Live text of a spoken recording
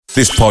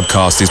This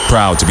podcast is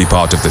proud to be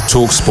part of the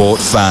TalkSport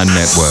Fan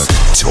Network.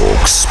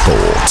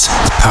 TalkSport.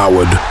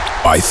 Powered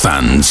by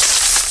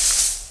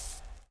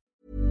fans.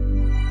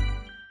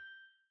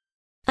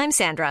 I'm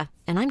Sandra,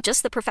 and I'm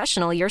just the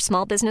professional your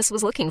small business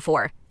was looking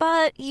for.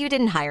 But you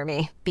didn't hire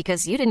me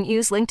because you didn't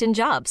use LinkedIn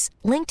Jobs.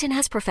 LinkedIn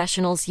has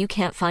professionals you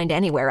can't find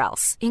anywhere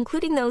else,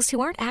 including those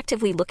who aren't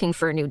actively looking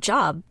for a new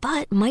job,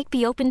 but might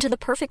be open to the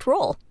perfect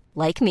role,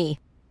 like me.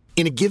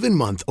 In a given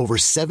month, over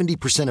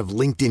 70% of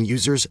LinkedIn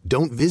users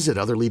don't visit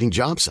other leading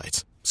job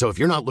sites. So if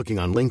you're not looking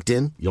on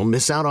LinkedIn, you'll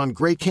miss out on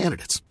great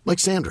candidates like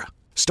Sandra.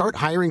 Start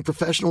hiring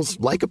professionals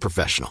like a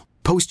professional.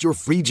 Post your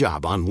free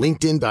job on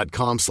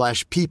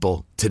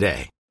linkedin.com/people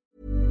today.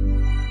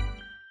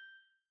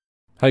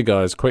 Hey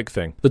guys, quick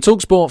thing. The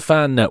TalkSport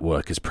Fan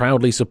Network is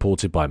proudly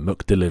supported by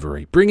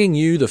McDelivery, bringing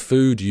you the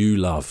food you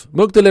love.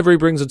 McDelivery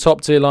brings a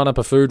top-tier lineup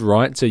of food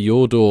right to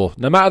your door.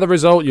 No matter the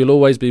result, you'll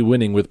always be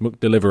winning with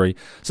McDelivery.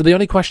 So the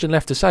only question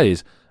left to say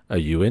is, are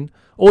you in?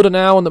 Order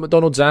now on the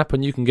McDonald's app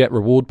and you can get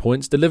reward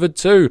points delivered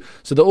too.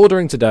 So the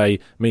ordering today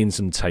means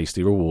some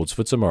tasty rewards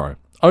for tomorrow.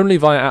 Only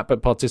via app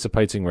at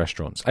participating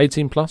restaurants.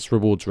 18 plus,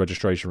 rewards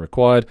registration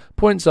required.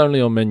 Points only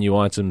on menu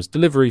items.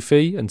 Delivery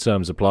fee and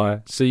terms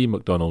apply. See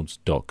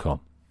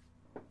mcdonalds.com.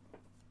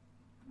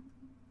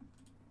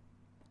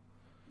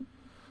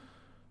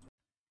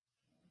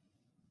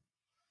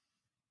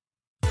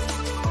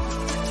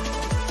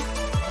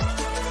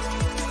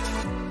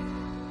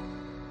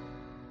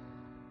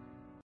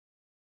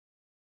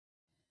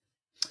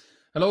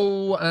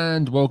 Hello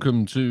and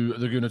welcome to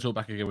the Gooner Talk,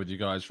 back again with you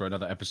guys for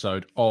another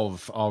episode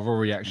of our Raw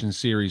Reaction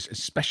series,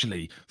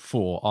 especially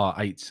for our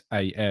 8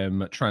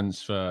 a.m.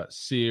 transfer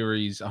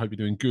series. I hope you're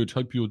doing good.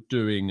 Hope you're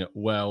doing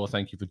well.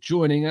 Thank you for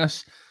joining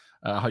us.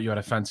 I hope you had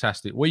a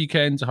fantastic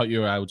weekend. I hope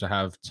you were able to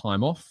have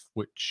time off,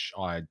 which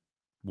I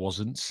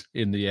wasn't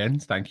in the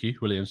end. Thank you,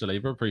 William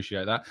Saliba.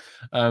 Appreciate that.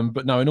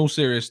 But no, in all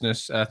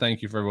seriousness,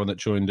 thank you for everyone that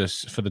joined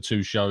us for the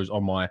two shows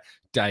on my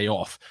day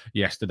off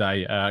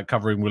yesterday,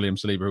 covering William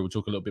Saliba, who we'll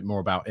talk a little bit more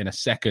about in a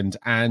second,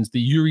 and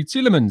the Youri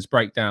Tielemans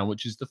breakdown,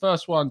 which is the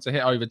first one to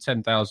hit over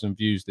 10,000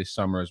 views this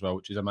summer as well,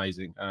 which is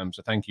amazing.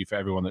 So thank you for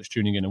everyone that's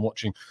tuning in and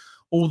watching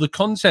all the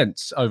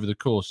content over the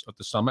course of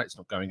the summer. It's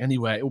not going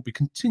anywhere. It will be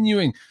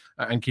continuing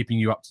and keeping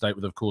you up to date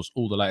with, of course,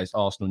 all the latest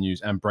Arsenal news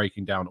and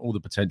breaking down all the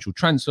potential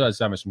transfers.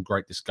 Having some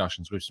great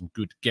discussions with some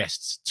good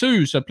guests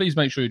too. So please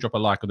make sure you drop a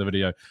like on the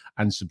video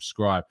and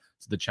subscribe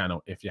to the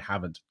channel if you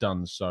haven't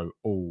done so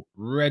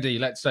already.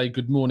 Let's say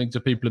good morning to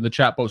people in the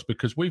chat box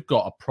because we've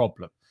got a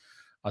problem.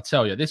 I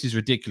tell you, this is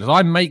ridiculous.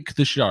 I make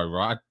the show,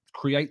 right? I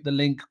create the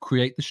link,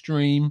 create the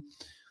stream,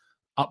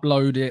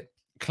 upload it,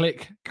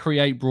 click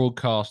create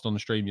broadcast on the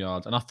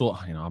StreamYard, and I thought,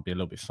 I'll be a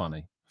little bit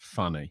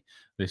funny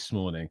this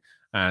morning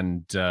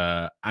and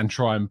try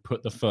and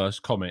put the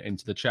first comment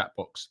into the chat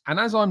box. And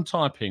as I'm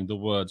typing the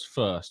words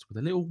first with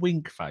a little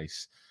wink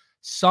face,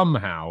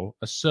 somehow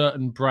a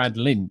certain Brad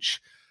Lynch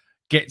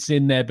gets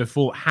in there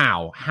before.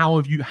 How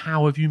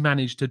have you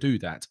managed to do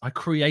that? I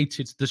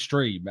created the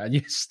stream and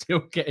you're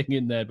still getting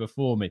in there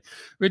before me.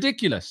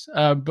 Ridiculous.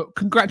 But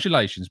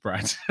congratulations,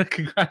 Brad.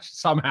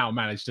 Somehow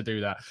managed to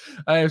do that.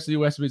 AFC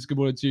Westminster, good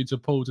morning to you, to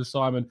Paul, to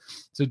Simon,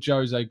 to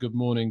Jose, good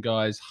morning,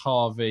 guys.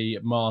 Harvey,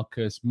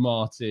 Marcus,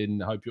 Martin,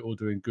 hope you're all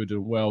doing good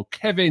and well.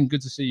 Kevin, good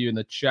to see you in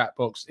the chat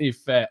box.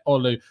 Ife,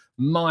 Olu,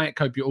 Mike,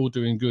 hope you're all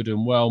doing good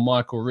and well.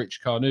 Michael,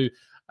 Rich, Carnu,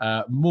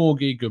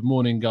 Morgie, good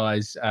morning,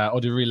 guys.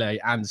 Odirile,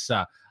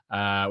 Ansa.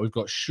 We've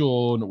got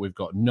Sean, we've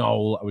got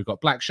Noel, we've got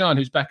Black Shine,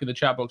 who's back in the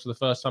chat box for the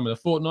first time in a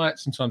fortnight.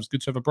 Sometimes it's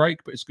good to have a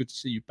break, but it's good to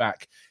see you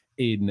back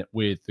in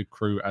with the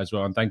crew as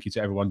well. And thank you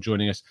to everyone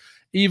joining us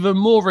even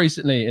more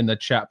recently in the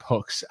chat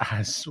box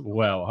as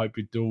well. Hope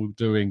you're all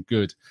doing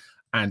good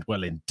and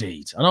well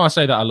indeed. I know I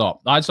say that a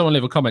lot. I had someone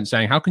leave a comment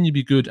saying, how can you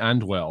be good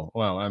and well?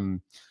 Well,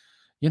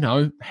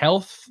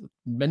 health,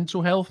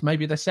 mental health,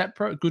 maybe they're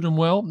separate, good and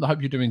well. I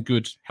hope you're doing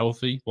good,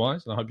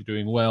 healthy-wise, and I hope you're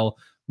doing well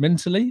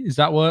mentally. Does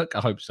that work? I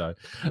hope so.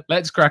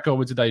 Let's crack on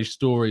with today's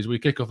stories. We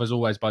kick off, as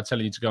always, by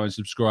telling you to go and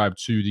subscribe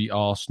to the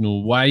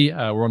Arsenal Way.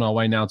 We're on our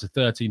way now to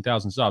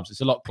 13,000 subs.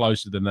 It's a lot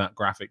closer than that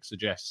graphic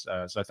suggests.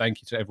 So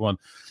thank you to everyone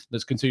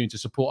that's continuing to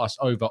support us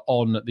over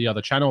on the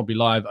other channel. We'll be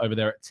live over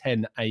there at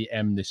 10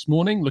 a.m. this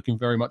morning. Looking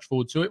very much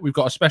forward to it. We've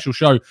got a special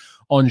show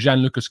on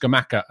Gianluca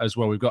Scamacca as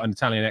well. We've got an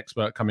Italian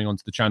expert coming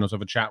onto the channel to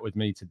have a chat with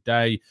me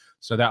today.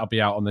 So that'll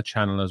be out on the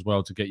channel as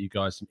well to get you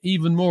guys some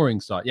even more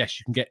insight. Yes,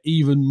 you can get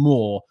even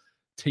more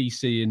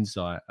TC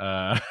insight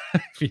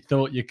if you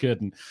thought you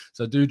couldn't.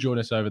 So do join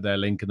us over there.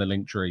 Link in the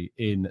link tree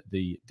in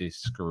the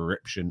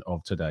description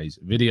of today's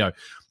video.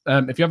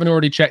 If you haven't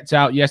already checked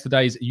out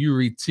yesterday's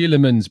Youri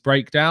Tielemans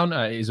breakdown,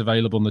 it is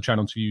available on the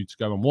channel to you to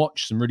go and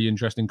watch. Some really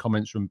interesting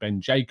comments from Ben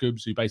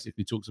Jacobs, who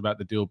basically talks about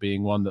the deal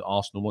being one that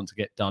Arsenal want to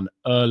get done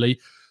early.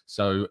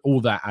 So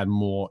all that and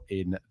more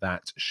in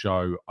that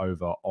show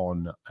over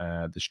on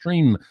the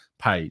stream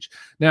page.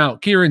 Now,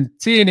 Kieran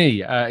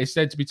Tierney is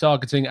said to be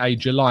targeting a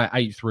July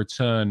 8th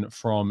return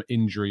from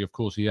injury. Of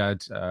course, he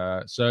had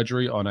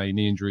surgery on a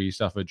knee injury he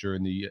suffered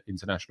during the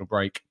international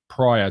break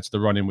prior to the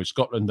run-in with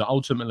Scotland that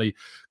ultimately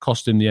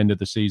cost him the end of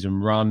the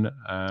season run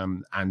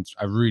and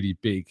a really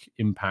big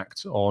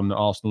impact on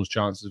Arsenal's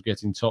chances of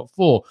getting top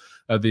four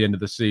at the end of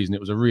the season. It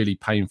was a really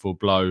painful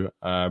blow,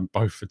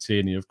 both for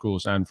Tierney, of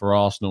course, and for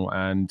Arsenal.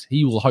 And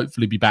he will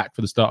hopefully be back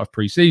for the start of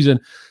pre-season.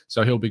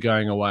 So he'll be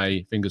going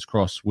away, fingers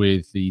crossed,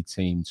 with the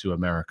team to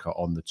America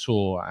on the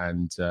tour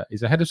and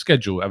is ahead of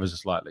schedule ever so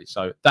slightly.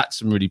 So that's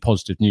some really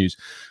positive news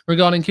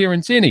regarding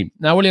Kieran Tierney.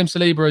 Now, William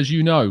Saliba, as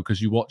you know,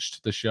 because you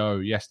watched the show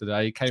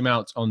yesterday, came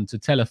out onto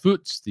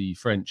Telefoot, the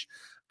French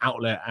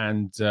outlet,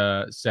 and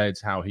said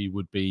how he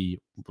would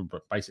be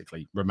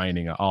basically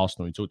remaining at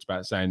Arsenal. He talked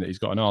about saying that he's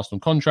got an Arsenal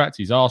contract.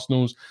 He's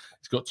Arsenal's.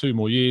 He's got 2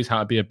 more years. How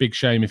it'd be a big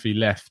shame if he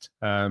left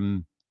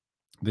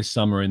this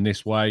summer in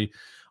this way.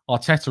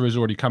 Arteta has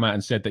already come out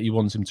and said that he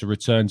wants him to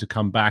return, to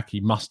come back.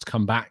 He must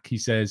come back, he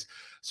says.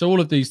 So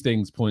all of these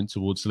things point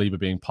towards Saliba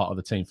being part of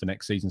the team for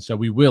next season. So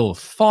we will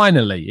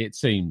finally, it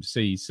seems,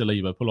 see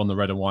Saliba pull on the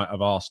red and white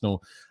of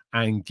Arsenal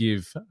and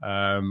give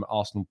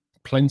Arsenal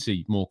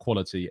plenty more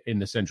quality in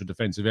the central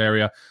defensive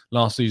area.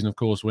 Last season, of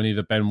course, when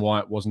either Ben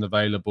White wasn't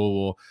available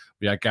or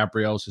we had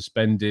Gabriel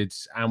suspended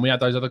and we had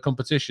those other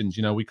competitions,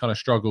 you know, we kind of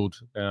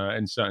struggled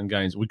in certain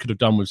games. We could have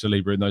done with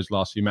Saliba in those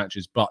last few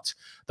matches, but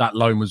that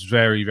loan was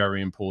very,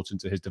 very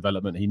important to his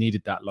development. He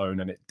needed that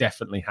loan and it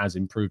definitely has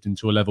improved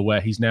into a level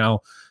where he's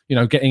now, you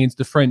know, getting into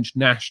the French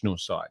national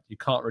side. You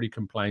can't really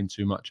complain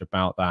too much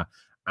about that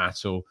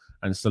at all.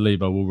 And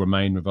Saliba will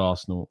remain with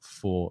Arsenal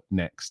for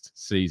next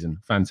season.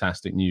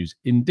 Fantastic news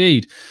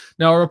indeed.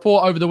 Now, a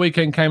report over the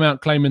weekend came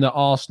out claiming that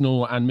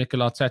Arsenal and Mikel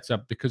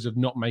Arteta, because of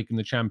not making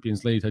the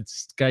Champions League, had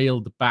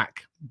scaled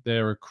back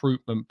their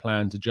recruitment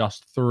plan to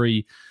just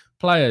 3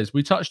 players.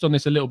 We touched on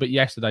this a little bit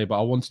yesterday, but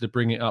I wanted to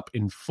bring it up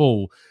in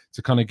full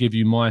to kind of give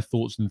you my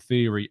thoughts and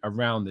theory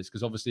around this,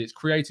 because obviously it's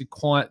created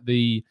quite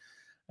the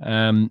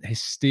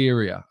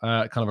hysteria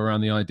kind of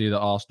around the idea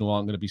that Arsenal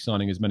aren't going to be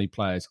signing as many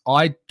players.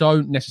 I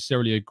don't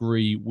necessarily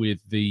agree with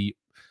the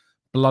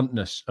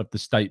bluntness of the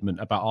statement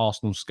about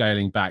Arsenal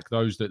scaling back.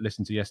 Those that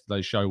listened to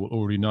yesterday's show will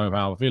already know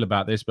how I feel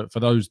about this, but for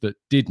those that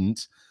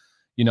didn't,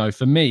 you know,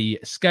 for me,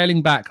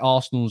 scaling back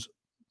Arsenal's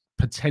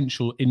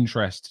potential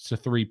interest to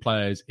 3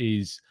 players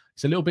it's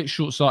a little bit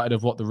short-sighted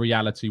of what the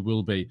reality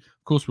will be.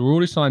 Of course, we've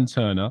already signed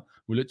Turner.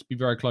 We look to be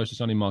very close to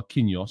signing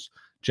Marquinhos.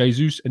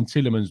 Jesus and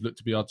Tielemans look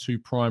to be our 2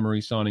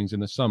 primary signings in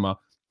the summer,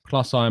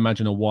 plus I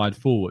imagine a wide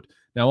forward.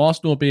 Now,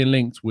 Arsenal are being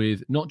linked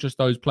with not just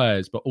those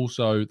players, but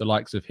also the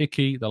likes of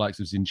Hickey, the likes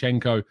of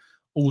Zinchenko,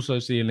 also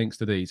seeing links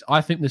to these.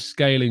 I think the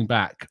scaling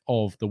back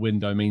of the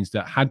window means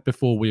that had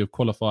before we have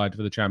qualified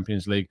for the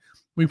Champions League,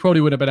 we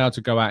probably would have been able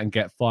to go out and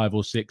get 5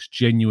 or 6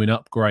 genuine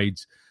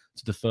upgrades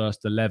to the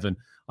first 11.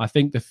 I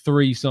think the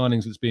 3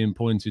 signings that's being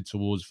pointed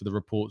towards for the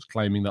reports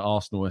claiming that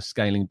Arsenal are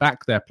scaling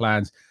back their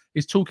plans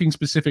is talking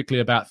specifically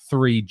about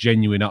 3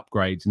 genuine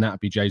upgrades, and that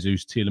would be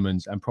Jesus,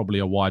 Tielemans, and probably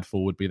a wide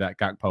forward, be that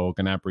Gakpo or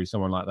Gnabry,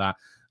 someone like that.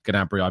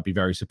 Gnabry, I'd be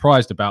very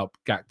surprised about.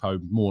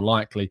 Gakpo, more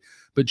likely.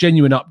 But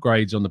genuine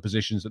upgrades on the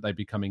positions that they'd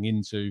be coming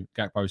into.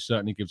 Gakpo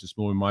certainly gives us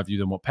more, in my view,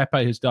 than what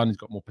Pepe has done. He's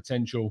got more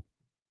potential.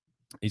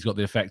 He's got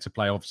the effect to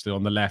play, obviously,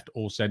 on the left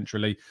or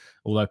centrally.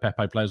 Although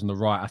Pepe plays on the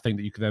right, I think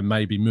that you could then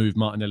maybe move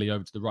Martinelli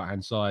over to the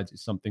right-hand side.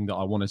 It's something that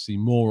I want to see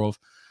more of.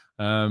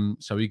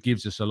 So he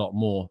gives us a lot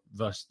more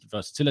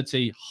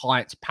versatility,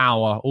 height,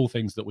 power, all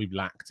things that we've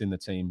lacked in the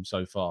team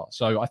so far.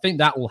 So I think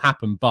that will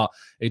happen, but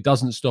it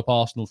doesn't stop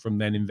Arsenal from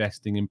then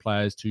investing in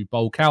players to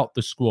bulk out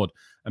the squad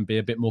and be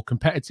a bit more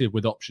competitive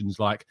with options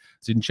like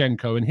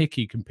Zinchenko and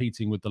Hickey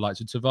competing with the likes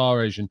of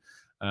Tavares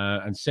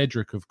and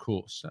Cedric, of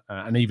course,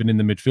 and even in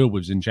the midfield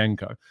with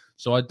Zinchenko.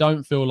 So I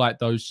don't feel like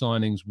those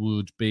signings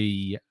would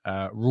be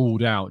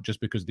ruled out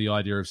just because the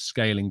idea of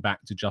scaling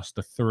back to just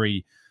the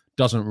 3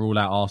 doesn't rule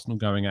out Arsenal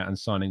going out and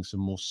signing some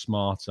more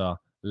smarter,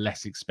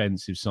 less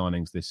expensive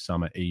signings this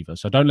summer either.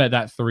 So don't let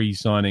that 3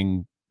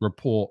 signing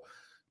report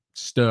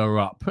stir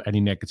up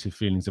any negative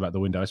feelings about the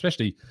window,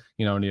 especially,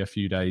 you know, only a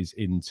few days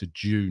into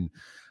June.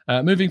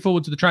 Moving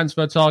forward to the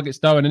transfer targets,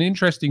 though, and an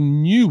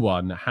interesting new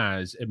one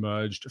has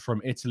emerged from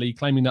Italy,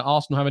 claiming that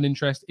Arsenal have an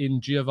interest in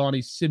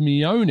Giovanni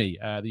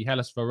Simeone, the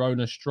Hellas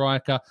Verona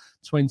striker,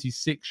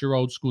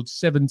 26-year-old, scored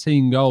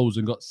 17 goals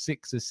and got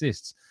 6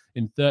 assists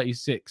in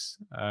 36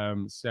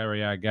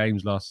 Serie A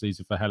games last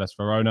season for Hellas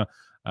Verona.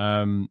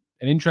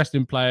 An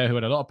interesting player who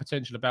had a lot of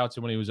potential about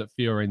him when he was at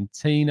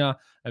Fiorentina.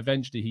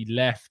 Eventually, he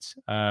left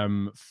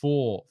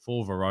for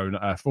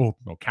Verona, for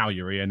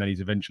Cagliari, and then he's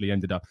eventually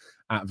ended up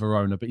at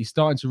Verona. But he's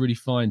starting to really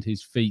find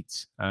his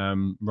feet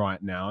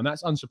right now, and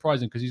that's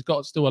unsurprising because he's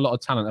got still a lot of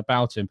talent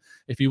about him.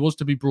 If he was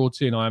to be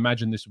brought in, I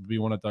imagine this would be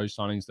one of those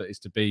signings that is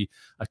to be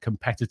a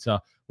competitor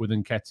with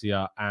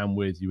Nketiah and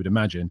with, you would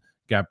imagine,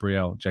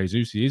 Gabriel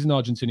Jesus. He is an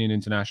Argentinian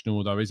international,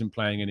 although isn't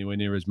playing anywhere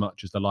near as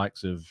much as the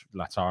likes of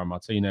Lautaro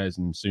Martinez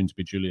and soon to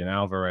be Julian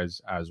Alvarez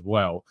as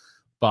well.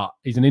 but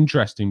he's an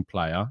interesting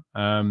player.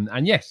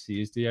 And yes,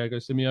 he is Diego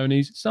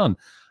Simeone's son.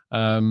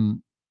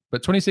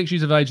 But 26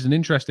 years of age is an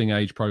interesting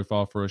age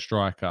profile for a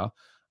striker,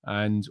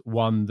 and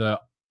one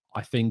that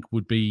I think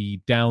would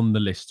be down the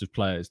list of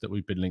players that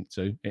we've been linked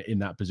to in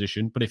that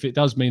position. But if it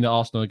does mean that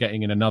Arsenal are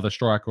getting in another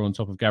striker on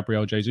top of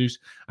Gabriel Jesus,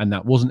 and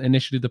that wasn't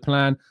initially the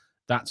plan,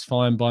 that's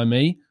fine by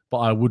me. But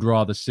I would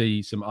rather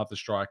see some other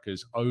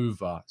strikers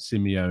over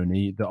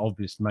Simeone. The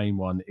obvious main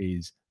one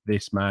is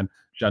this man,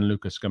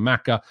 Gianluca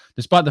Scamacca,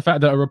 despite the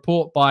fact that a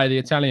report by the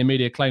Italian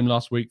media claimed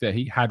last week that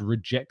he had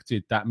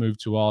rejected that move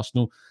to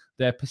Arsenal.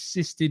 Their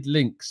persisted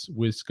links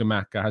with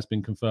Scamacca has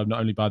been confirmed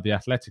not only by The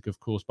Athletic, of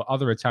course, but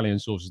other Italian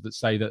sources that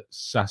say that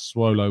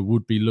Sassuolo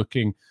would be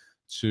looking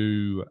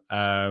to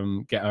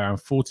get around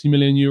 40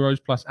 million euros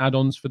plus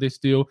add-ons for this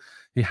deal.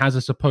 He has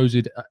a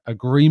supposed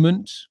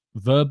agreement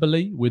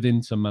verbally with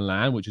Inter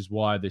Milan, which is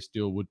why this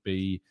deal would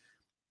be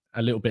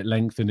a little bit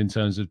lengthened in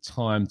terms of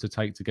time to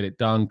take to get it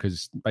done,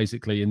 because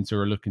basically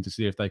Inter are looking to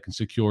see if they can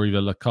secure either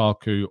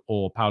Lukaku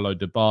or Paulo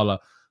Dybala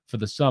for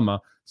the summer.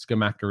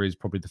 Scamacca is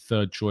probably the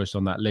third choice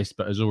on that list,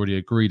 but has already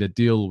agreed a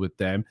deal with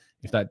them.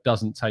 If that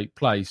doesn't take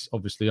place,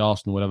 obviously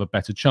Arsenal would have a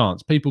better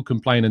chance. People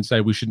complain and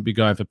say we shouldn't be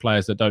going for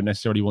players that don't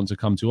necessarily want to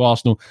come to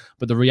Arsenal,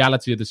 but the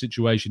reality of the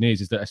situation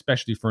is that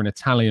especially for an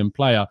Italian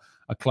player,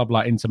 a club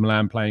like Inter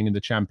Milan playing in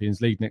the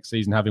Champions League next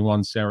season, having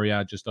won Serie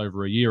A just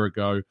over a year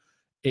ago,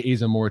 it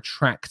is a more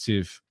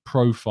attractive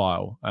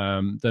profile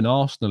than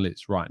Arsenal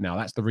is right now.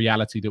 That's the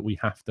reality that we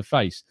have to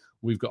face.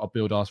 We've got to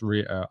build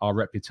our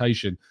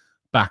reputation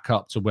back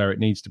up to where it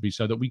needs to be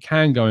so that we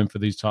can go in for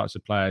these types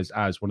of players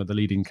as one of the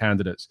leading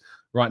candidates.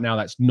 Right now,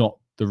 that's not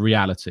the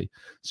reality.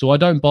 So I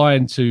don't buy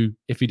into,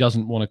 if he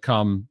doesn't want to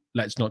come,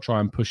 let's not try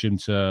and push him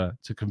to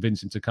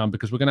convince him to come,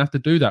 because we're going to have to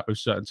do that with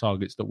certain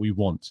targets that we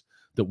want,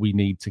 that we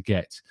need to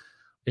get.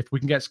 If we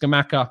can get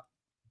Scamacca,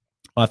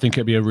 I think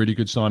it'd be a really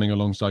good signing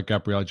alongside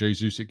Gabriel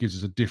Jesus. It gives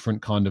us a different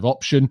kind of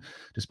option,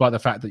 despite the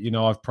fact that,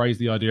 I've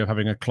praised the idea of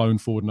having a clone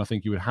forward, and I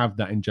think you would have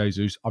that in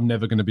Jesus. I'm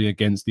never going to be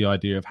against the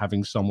idea of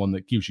having someone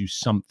that gives you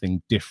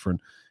something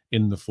different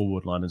in the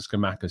forward line. And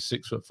Scamacca's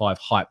 6'5",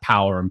 height,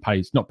 power, and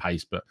pace. Not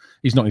pace, but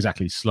he's not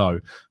exactly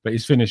slow. But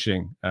his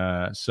finishing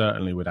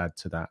certainly would add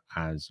to that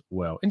as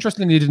well.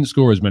 Interestingly, he didn't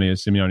score as many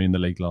as Simeone in the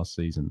league last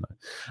season, though.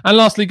 And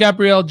lastly,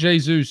 Gabriel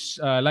Jesus.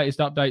 Latest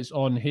updates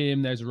on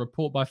him. There's a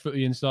report by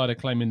Footy Insider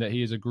claiming that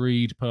he has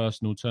agreed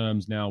personal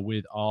terms now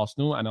with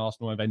Arsenal, and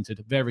Arsenal have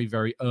entered very,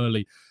 very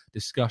early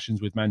discussions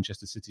with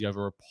Manchester City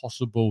over a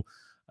possible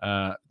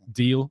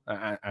deal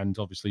and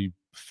obviously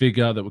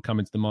figure that would come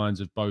into the minds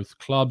of both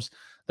clubs.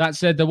 That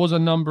said, there was a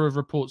number of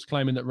reports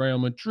claiming that Real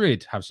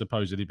Madrid have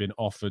supposedly been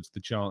offered the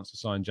chance to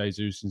sign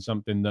Jesus, and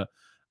something that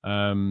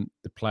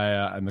the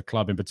player and the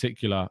club in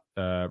particular,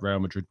 Real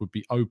Madrid, would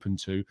be open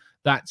to.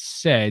 That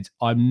said,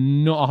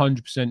 I'm not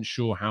 100%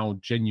 sure how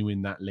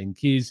genuine that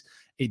link is.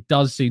 It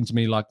does seem to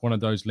me like one of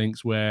those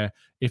links where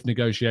if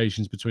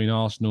negotiations between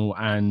Arsenal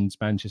and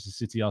Manchester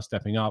City are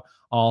stepping up,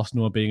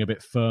 Arsenal are being a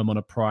bit firm on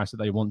a price that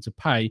they want to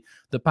pay,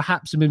 that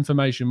perhaps some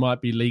information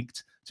might be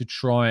leaked to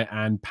try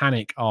and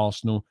panic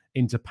Arsenal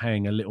into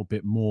paying a little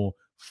bit more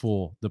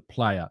for the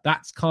player.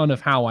 That's kind of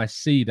how I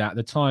see that.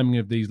 The timing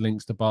of these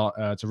links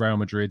to Real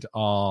Madrid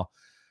are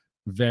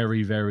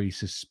very, very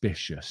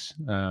suspicious.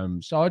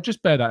 So I'd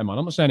just bear that in mind.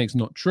 I'm not saying it's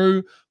not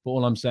true, but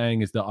all I'm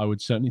saying is that I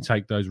would certainly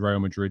take those Real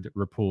Madrid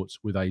reports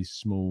with a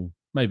small,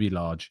 maybe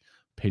large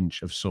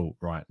pinch of salt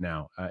right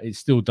now. It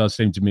still does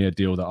seem to me a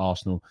deal that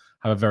Arsenal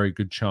have a very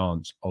good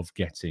chance of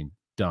getting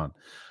done.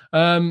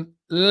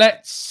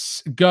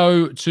 Let's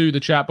go to the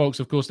chat box.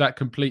 Of course, that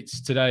completes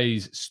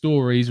today's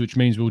stories, which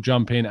means we'll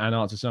jump in and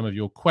answer some of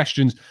your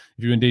questions.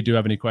 If you indeed do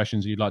have any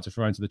questions you'd like to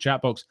throw into the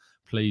chat box,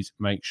 please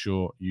make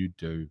sure you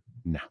do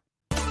now.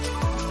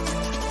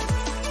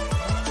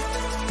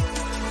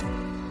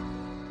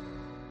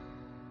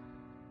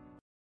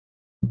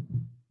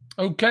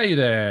 Okay,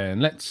 then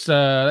let's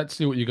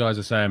see what you guys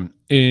are saying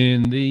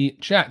in the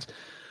chat.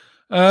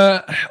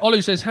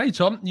 Olu says, "Hey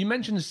Tom, you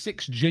mentioned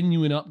 6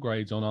 genuine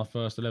upgrades on our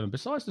first 11.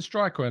 Besides the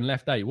striker and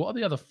left 8, what are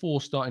the other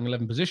 4 starting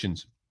 11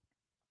 positions?"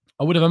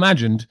 I would have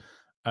imagined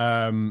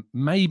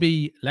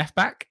maybe left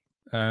back,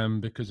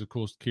 because of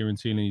course Kieran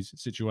Tierney's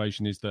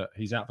situation is that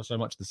he's out for so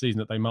much of the season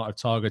that they might have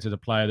targeted a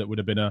player that would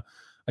have been a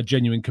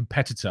genuine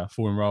competitor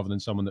for him rather than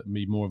someone that would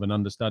be more of an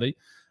understudy.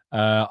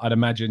 I'd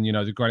imagine,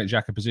 the Granit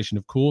Xhaka position,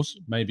 of course,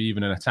 maybe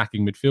even an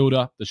attacking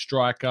midfielder, the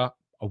striker,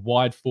 a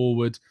wide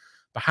forward,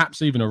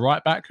 perhaps even a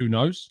right back, who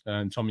knows?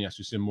 And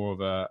Tomiyasu seems more of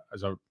a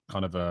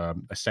kind of a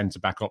centre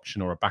back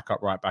option, or a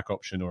backup right back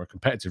option, or a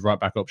competitive right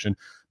back option,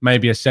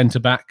 maybe a centre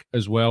back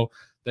as well.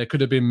 There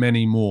could have been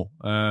many more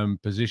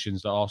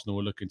positions that Arsenal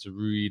were looking to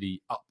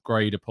really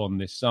upgrade upon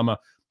this summer.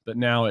 But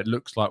now it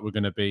looks like we're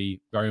going to be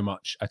very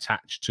much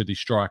attached to the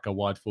striker,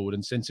 wide forward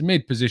and centre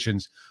mid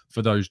positions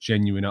for those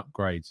genuine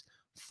upgrades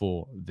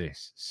for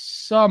this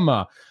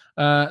summer.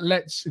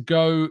 Let's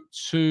go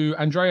to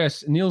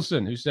Andreas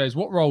Nielsen, who says,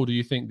 "What role do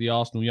you think the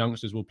Arsenal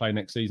youngsters will play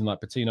next season, like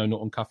Patino,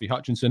 Norton, Cuffy,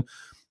 Hutchinson?"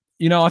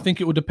 I think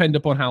it will depend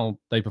upon how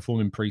they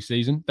perform in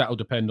pre-season. That will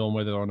depend on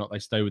whether or not they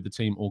stay with the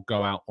team or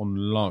go out on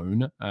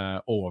loan,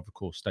 or of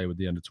course stay with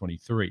the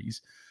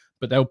under-23s.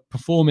 But they'll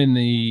perform in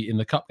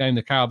the Cup game,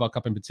 the Carabao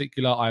Cup in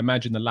particular. I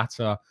imagine the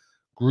latter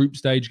group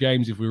stage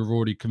games, if we've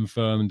already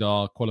confirmed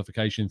our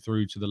qualification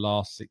through to the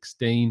last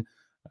 16,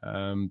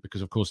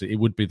 because of course it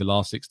would be the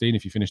last 16.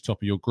 If you finish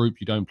top of your group,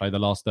 you don't play the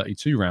last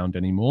 32 round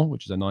anymore,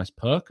 which is a nice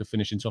perk of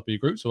finishing top of your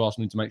group. So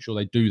Arsenal need to make sure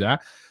they do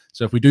that.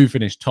 So if we do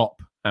finish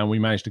top and we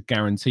manage to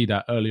guarantee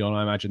that early on,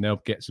 I imagine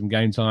they'll get some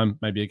game time,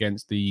 maybe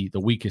against the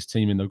weakest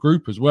team in the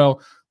group as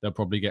well. They'll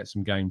probably get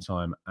some game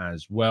time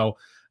as well.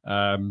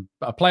 But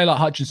a player like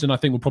Hutchinson, I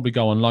think, will probably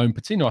go on loan.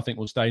 Patino, I think,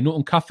 will stay.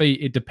 Norton Cuffy,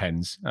 it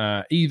depends.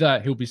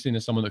 Either he'll be seen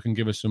as someone that can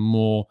give us some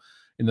more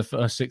in the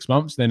first 6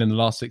 months, then in the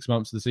last 6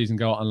 months of the season,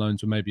 go out on loan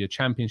to maybe a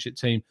championship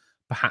team.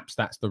 Perhaps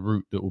that's the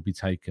route that will be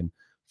taken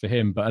for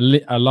him. But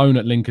a loan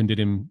at Lincoln did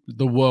him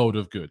the world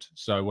of good.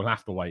 So we'll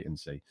have to wait and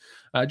see.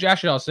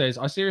 Jashar says,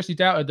 I seriously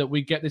doubted that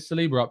we'd get this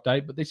Saliba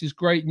update, but this is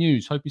great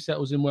news. Hope he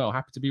settles in well.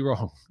 Happy to be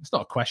wrong. It's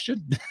not a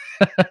question,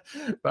 but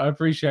I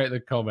appreciate the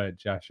comment,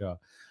 Jashar.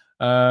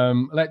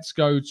 Let's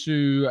go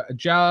to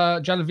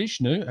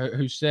Jalavishnu,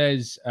 who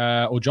says,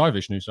 or Jai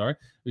Vishnu, sorry,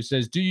 who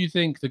says, do you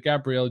think the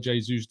Gabriel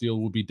Jesus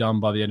deal will be done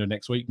by the end of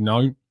next week?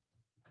 No,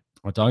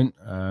 I don't.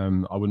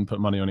 I wouldn't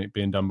put money on it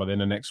being done by the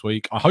end of next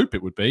week. I hope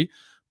it would be,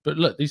 but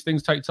look, these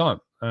things take time.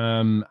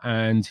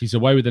 And he's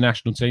away with the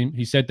national team.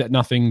 He said that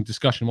nothing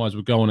discussion-wise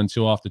would go on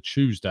until after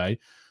Tuesday.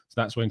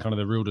 So that's when kind of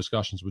the real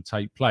discussions would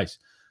take place.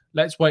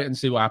 Let's wait and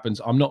see what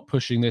happens. I'm not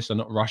pushing this. I'm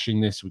not rushing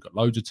this. We've got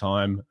loads of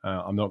time.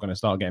 I'm not going to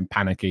start getting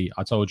panicky.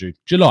 I told you,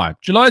 July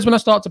is when I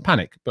start to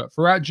panic. But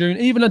throughout June,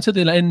 even until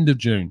the end of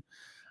June,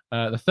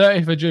 the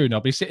 30th of June,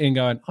 I'll be sitting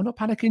going, I'm not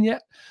panicking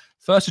yet.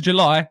 1st of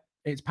July,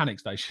 it's panic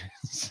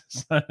stations.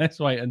 So let's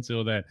wait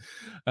until then.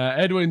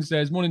 Edwin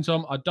says, morning,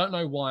 Tom. I don't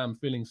know why I'm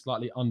feeling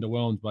slightly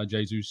underwhelmed by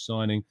Jesus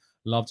signing.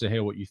 Love to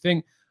hear what you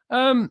think.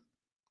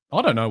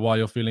 I don't know why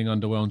you're feeling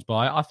underwhelmed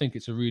by it. I think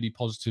it's a really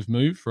positive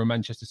move for a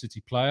Manchester City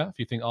player. If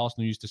you think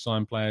Arsenal used to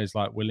sign players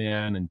like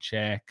Willian and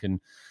Cech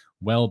and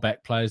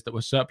Welbeck, players that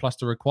were surplus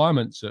to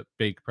requirements at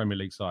big Premier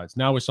League sides.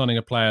 Now we're signing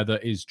a player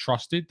that is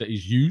trusted, that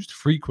is used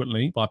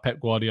frequently by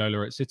Pep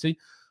Guardiola at City.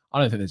 I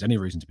don't think there's any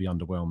reason to be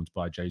underwhelmed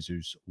by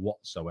Jesus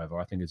whatsoever.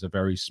 I think it's a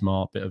very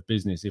smart bit of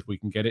business if we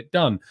can get it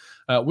done.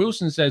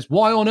 Wilson says,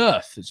 why on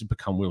earth? It's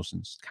become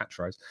Wilson's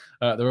catchphrase.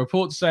 The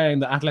report's saying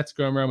that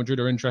Atletico and Real Madrid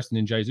are interested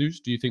in Jesus.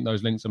 Do you think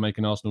those links are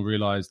making Arsenal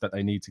realise that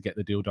they need to get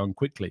the deal done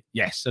quickly?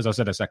 Yes, as I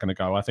said a second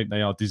ago, I think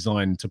they are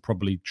designed to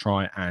probably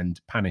try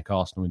and panic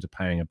Arsenal into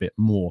paying a bit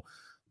more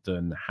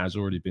than has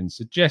already been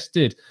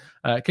suggested.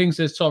 King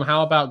says, Tom,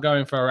 how about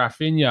going for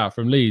Rafinha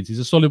from Leeds? He's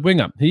a solid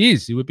winger. He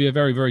is. He would be a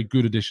very, very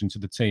good addition to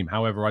the team.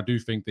 However, I do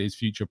think that his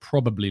future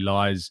probably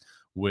lies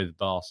with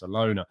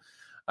Barcelona.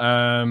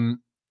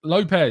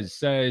 Lopez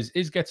says,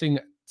 is getting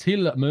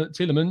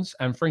Tielemans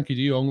and Frenkie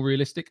de Jong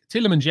realistic?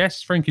 Tielemans,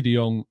 yes. Frenkie de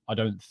Jong, I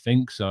don't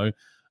think so.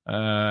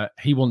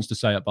 He wants to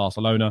stay at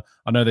Barcelona.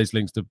 I know there's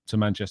links to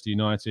Manchester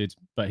United,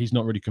 but he's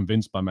not really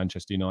convinced by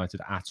Manchester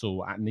United at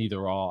all.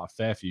 Neither are a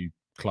fair few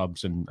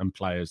clubs and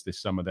players this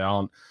summer. They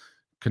aren't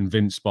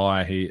convinced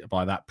by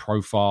that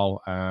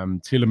profile.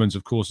 Tielemans,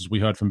 of course, as we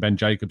heard from Ben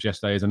Jacobs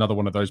yesterday, is another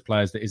one of those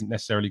players that isn't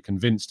necessarily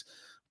convinced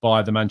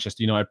by the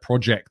Manchester United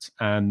project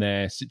and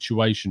their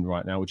situation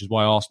right now, which is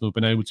why Arsenal have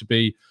been able to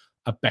be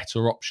a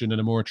better option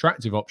and a more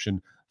attractive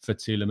option for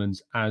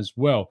Tielemans as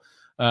well.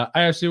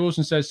 AFC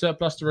Wilson says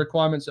surplus to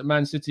requirements at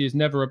Man City is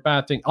never a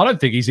bad thing. I don't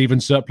think he's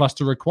even surplus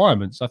to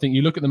requirements. I think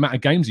you look at the amount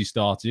of games he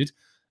started,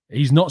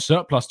 he's not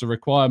surplus to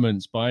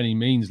requirements by any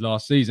means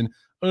last season.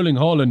 Erling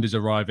Haaland is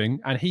arriving,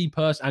 and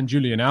and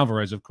Julian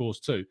Alvarez, of course,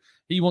 too.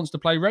 He wants to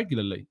play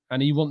regularly,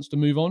 and he wants to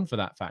move on for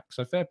that fact.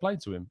 So fair play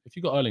to him. If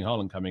you've got Erling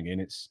Haaland coming in,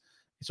 it's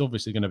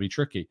obviously going to be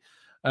tricky.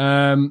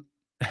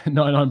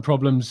 99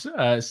 Problems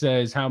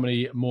says, how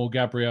many more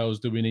Gabriels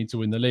do we need to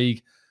win the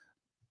league?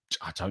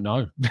 I don't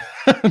know.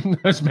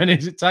 As many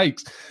as it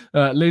takes.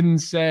 Lynn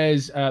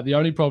says, the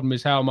only problem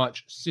is how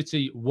much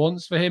City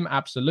wants for him.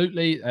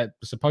 Absolutely.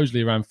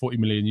 Supposedly around 40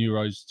 million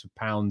euros to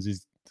pounds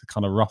is the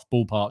kind of rough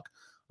ballpark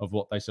of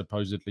what they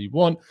supposedly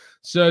want.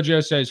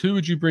 Sergio says, who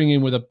would you bring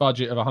in with a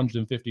budget of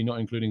 150,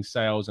 not including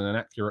sales and an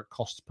accurate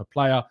cost per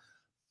player?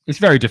 It's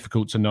very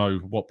difficult to know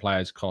what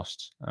players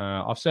cost.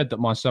 I've said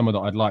that my summer that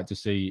I'd like to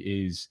see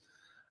is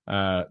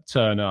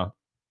Turner,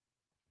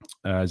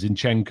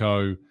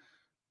 Zinchenko,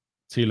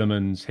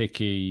 Tielemans,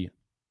 Hickey,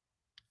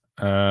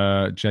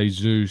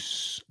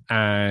 Jesus,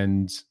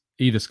 and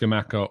either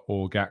Scamacca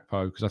or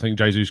Gakpo, because I think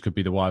Jesus could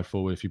be the wide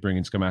forward if you bring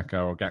in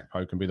Scamacca, or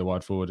Gakpo can be the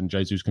wide forward and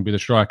Jesus can be the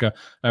striker,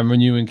 and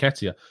Renew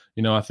Nketiah.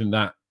 I think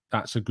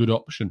that's a good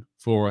option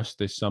for us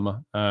this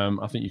summer.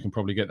 I think you can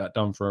probably get that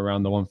done for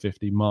around the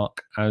 150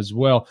 mark as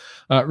well.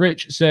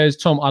 Rich says,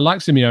 Tom, I like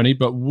Simeone,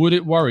 but would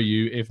it worry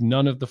you if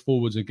none of the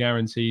forwards are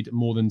guaranteed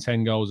more than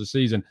 10 goals a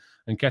season?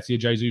 And Nketiah,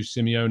 Jesus,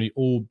 Simeone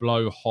all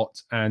blow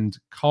hot and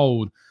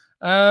cold.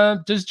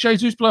 Does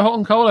Jesus blow hot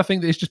and cold? I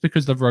think it's just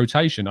because of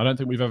rotation. I don't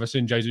think we've ever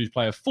seen Jesus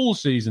play a full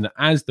season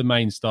as the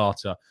main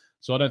starter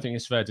So I don't think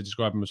it's fair to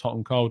describe him as hot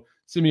and cold.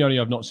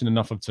 Simeone, I've not seen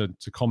enough of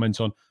to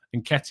comment on.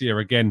 And Nketiah,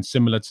 again,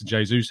 similar to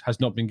Jesus, has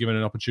not been given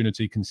an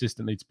opportunity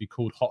consistently to be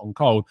called hot and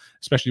cold,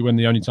 especially when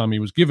the only time he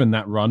was given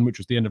that run, which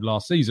was the end of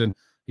last season,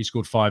 he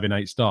scored 5 in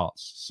 8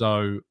 starts.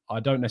 So I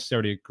don't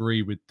necessarily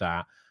agree with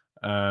that.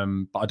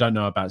 But I don't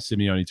know about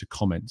Simeone to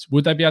comment.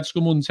 Would they be able to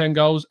score more than 10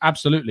 goals?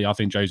 Absolutely. I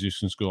think Jesus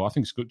can score. I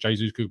think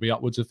Jesus could be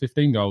upwards of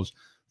 15 goals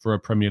for a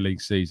Premier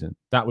League season.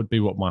 That would be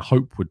what my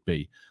hope would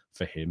be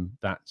for him.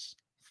 That's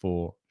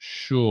for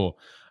sure.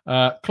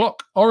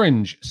 Clock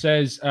Orange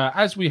says,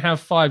 as we have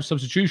 5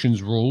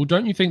 substitutions rule,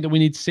 don't you think that we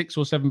need 6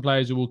 or 7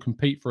 players who will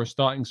compete for a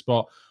starting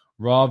spot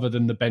rather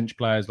than the bench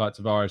players like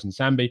Tavares and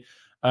Sambi?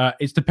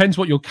 It depends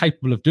what you're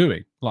capable of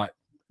doing. Like,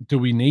 do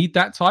we need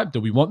that type?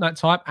 Do we want that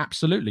type?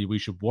 Absolutely, we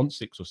should want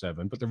 6 or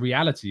 7. But the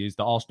reality is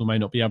that Arsenal may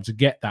not be able to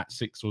get that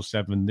 6 or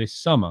 7 this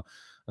summer.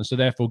 And so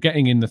therefore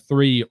getting in the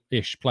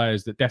 3-ish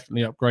players that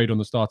definitely upgrade on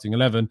the starting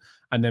 11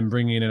 and then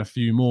bringing in a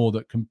few more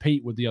that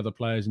compete with the other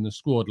players in the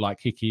squad like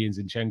Hickey and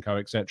Zinchenko,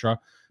 etc.,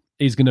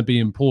 is going to be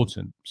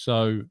important.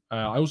 So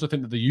I also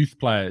think that the youth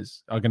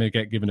players are going to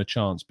get given a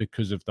chance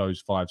because of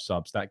those 5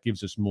 subs. That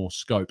gives us more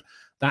scope.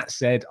 That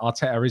said,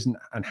 Arteta isn't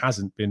and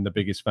hasn't been the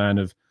biggest fan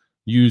of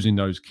using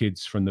those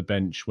kids from the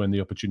bench when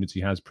the opportunity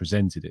has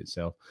presented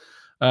itself.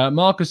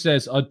 Marcus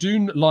says, I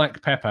do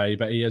like Pepe,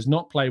 but he has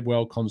not played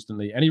well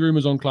constantly. Any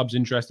rumours on clubs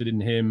interested in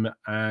him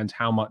and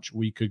how much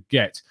we could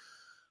get?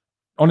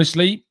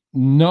 Honestly,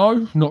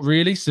 no, not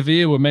really.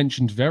 Sevilla were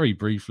mentioned very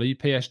briefly.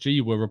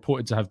 PSG were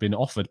reported to have been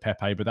offered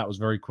Pepe, but that was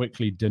very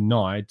quickly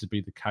denied to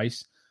be the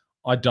case.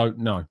 I don't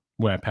know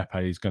where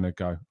Pepe is going to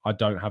go. I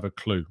don't have a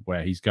clue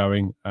where he's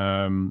going.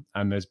 And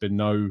there's been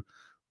no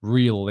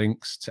real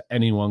links to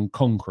anyone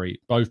concrete.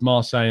 Both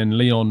Marseille and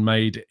Lyon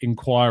made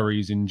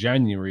inquiries in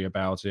January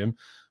about him,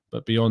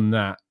 but beyond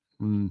that,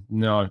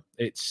 no,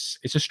 it's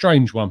a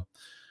strange one.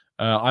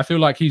 I feel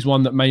like he's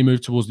one that may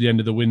move towards the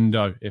end of the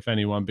window, if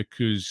anyone,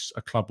 because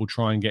a club will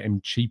try and get him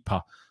cheaper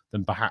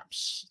than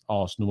perhaps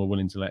Arsenal are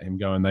willing to let him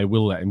go, and they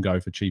will let him go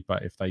for cheaper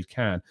if they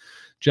can.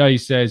 Jay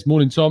says,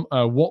 morning, Tom.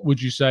 What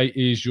would you say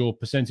is your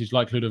percentage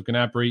likelihood of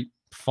Gnabry?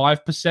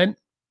 5%?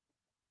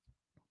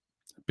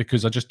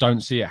 Because I just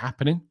don't see it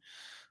happening.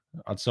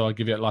 So I'd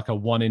give it like a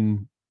 1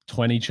 in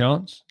 20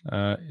 chance.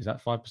 Is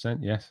that 5%?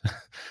 Yes.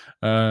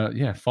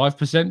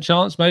 5%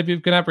 chance maybe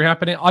of Gnabry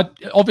happening.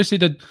 Obviously,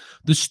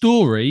 the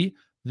story,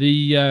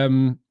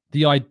 the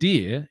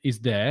idea is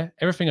there.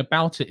 Everything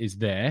about it is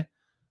there.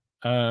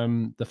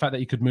 The fact that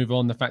he could move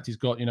on, the fact he's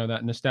got,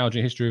 that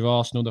nostalgia history of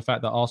Arsenal, the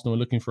fact that Arsenal are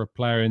looking for a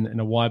player in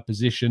a wide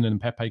position and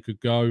Pepe could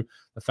go,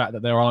 the fact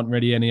that there aren't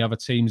really any other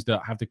teams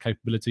that have the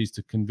capabilities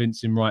to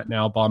convince him right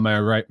now, by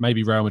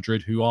maybe Real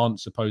Madrid, who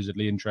aren't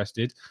supposedly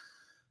interested.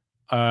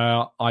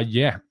 I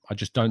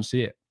just don't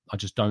see it. I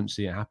just don't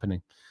see it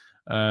happening.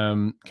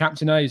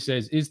 Captain A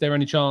says, is there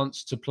any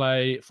chance to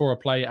play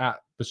at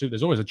Pursuit?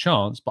 There's always a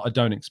chance, but I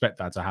don't expect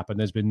that to happen.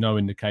 There's been no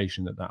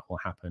indication that will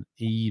happen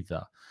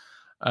either.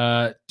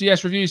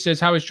 DS Review says,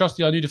 how is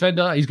Trusty our new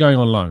defender? He's going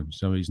on loan,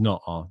 so he's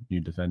not our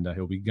new defender.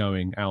 He'll be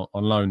going out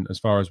on loan as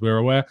far as we're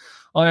aware.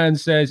 Ian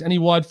says, any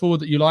wide forward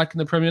that you like in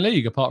the Premier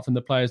League apart from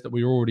the players that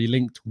we're already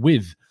linked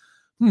with?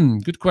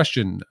 Good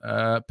question.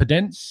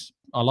 Podence.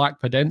 I like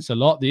Podence a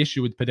lot. The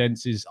issue with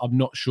Podence is I'm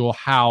not sure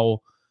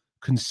how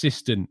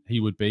consistent he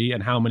would be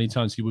and how many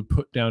times he would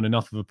put down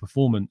enough of a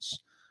performance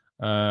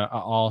at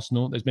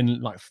Arsenal. There's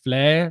been like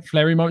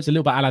flary moments, a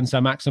little bit Alan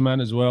Saint-Maximin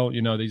as well.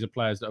 These are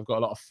players that have got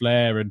a lot of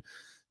flair and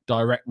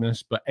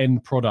directness, but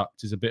end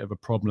product is a bit of a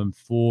problem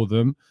for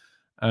them.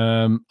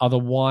 Other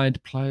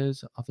wide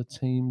players, other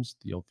teams,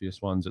 the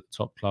obvious ones at the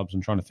top clubs.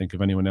 I'm trying to think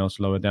of anyone else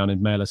lower down. In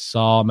Ismaila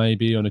Sarr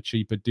maybe on a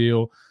cheaper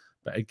deal,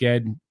 but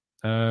again,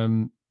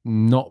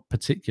 not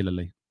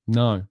particularly.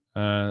 No.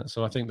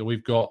 So I think that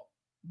we've got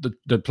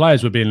the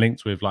players we're being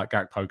linked with, like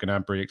Gakpo,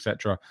 Gnabry,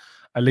 etc.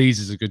 Elise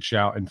is a good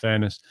shout, in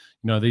fairness.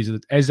 These are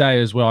Eze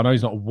as well. I know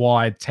he's not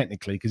wide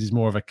technically because he's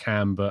more of a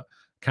cam, but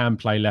can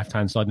play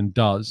left-hand side and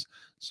does.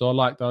 So I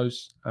like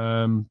those.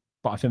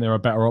 But I think there are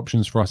better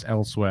options for us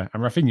elsewhere.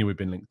 And Rafinha we've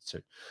been linked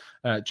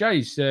to.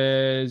 Jay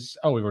says,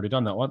 we've already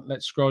done that one.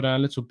 Let's scroll down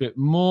a little bit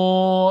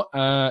more.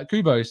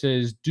 Kubo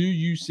says, do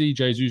you see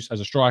Jesus as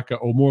a striker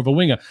or more of a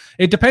winger?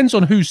 It depends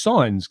on who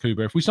signs,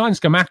 Kubo. If we sign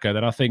Scamacca,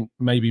 then I think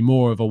maybe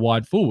more of a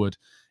wide forward.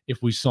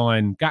 If we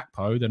sign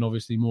Gakpo, then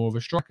obviously more of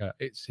a striker.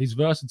 It's his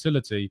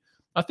versatility.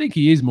 I think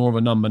he is more of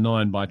a number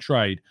 9 by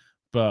trade.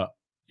 But,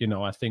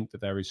 I think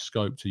that there is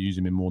scope to use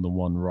him in more than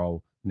one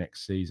role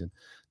next season.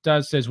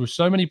 Daz says, with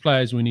so many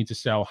players we need to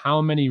sell,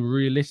 how many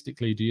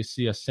realistically do you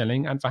see us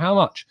selling and for how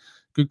much?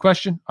 Good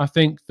question. I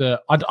think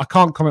that I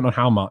can't comment on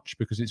how much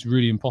because it's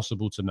really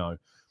impossible to know.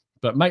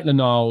 But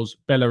Maitland-Niles,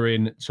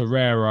 Bellerin,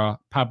 Torreira,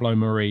 Pablo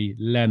Mari,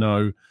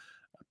 Leno,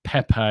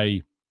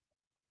 Pepe,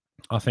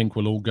 I think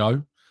will all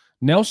go.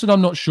 Nelson,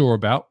 I'm not sure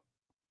about.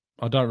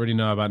 I don't really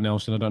know about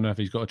Nelson. I don't know if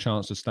he's got a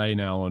chance to stay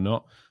now or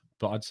not.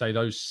 But I'd say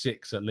those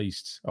 6 at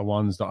least are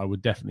ones that I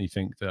would definitely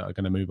think that are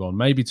going to move on.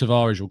 Maybe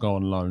Tavares will go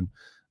on loan.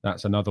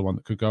 That's another one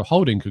that could go.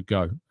 Holding could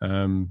go.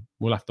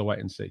 We'll have to wait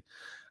and see.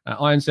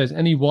 Iron says,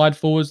 any wide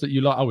forwards that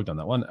you like? Oh, we've done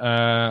that one.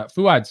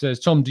 Fuad says,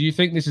 Tom, do you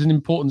think this is an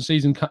important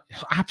season?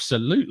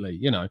 Absolutely.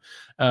 In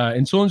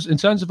terms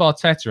of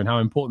Arteta and how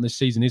important this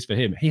season is for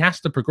him, he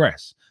has to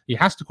progress. He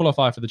has to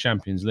qualify for the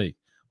Champions League.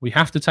 We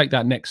have to take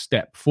that next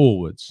step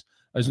forwards.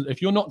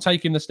 If you're not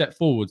taking the step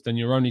forwards, then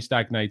you're only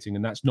stagnating,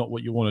 and that's not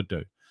what you want to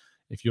do.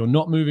 If you're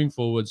not moving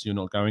forwards, you're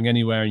not going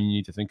anywhere, and you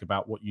need to think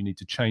about what you need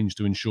to change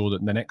to ensure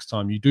that the next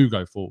time you do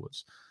go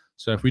forwards.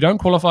 So if we don't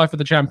qualify for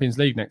the Champions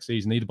League next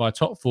season, either by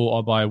top four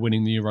or by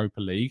winning the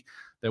Europa League,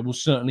 there will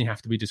certainly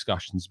have to be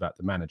discussions about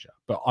the manager.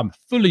 But I'm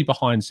fully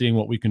behind seeing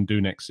what we can do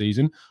next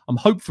season. I'm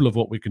hopeful of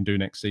what we can do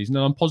next season,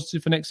 and I'm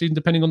positive for next season,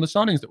 depending on the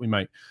signings that we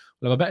make.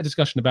 We'll have a better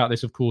discussion about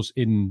this, of course,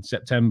 in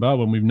September,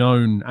 when we've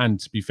known, and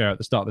to be fair, at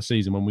the start of the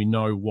season, when we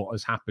know what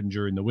has happened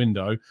during the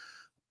window.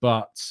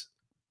 But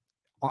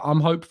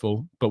I'm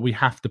hopeful, but we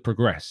have to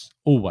progress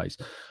always.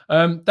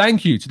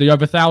 Thank you to the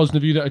over 1,000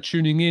 of you that are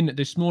tuning in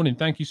this morning.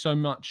 Thank you so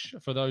much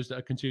for those that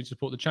are continuing to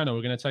support the channel.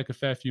 We're going to take a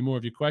fair few more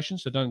of your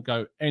questions, so don't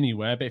go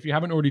anywhere. But if you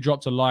haven't already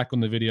dropped a like on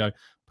the video,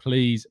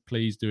 please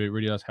do. It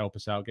really does help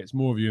us out, gets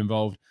more of you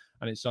involved.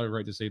 And it's so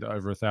great to see that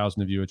over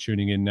 1,000 of you are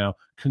tuning in now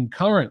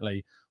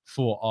concurrently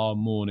for our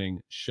morning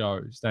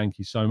shows. Thank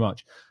you so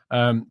much.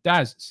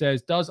 Daz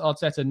says, does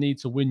Arteta need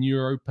to win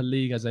Europa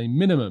League as a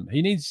minimum?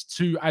 He needs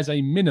to, as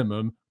a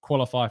minimum,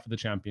 qualify for the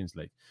Champions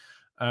League.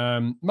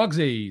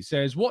 Muggsy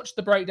says, watch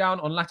the breakdown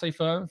on Latte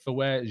Firm for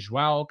where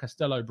João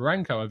Castelo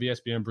Branco of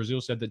ESPN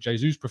Brazil said that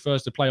Jesus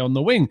prefers to play on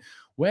the wing.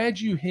 Where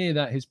do you hear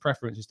that his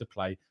preference is to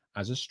play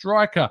as a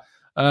striker?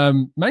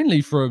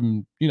 Mainly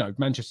from,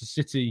 Manchester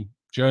City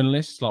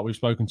journalists like we've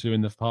spoken to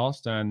in the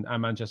past and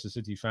Manchester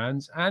City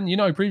fans. And,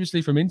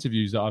 previously from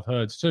interviews that I've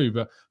heard too.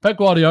 But Pep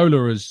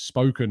Guardiola has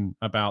spoken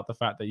about the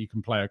fact that you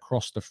can play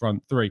across the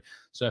front three.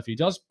 So if he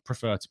does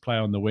prefer to play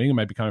on the wing and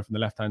maybe coming from the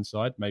left-hand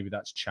side, maybe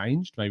that's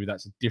changed. Maybe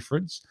that's a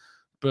difference.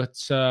 But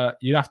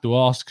you'd have to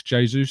ask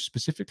Jesus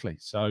specifically.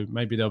 So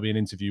maybe there'll be an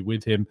interview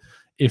with him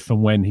if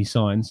and when he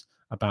signs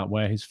about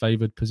where his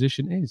favoured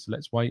position is.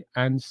 Let's wait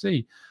and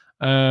see.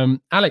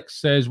 Alex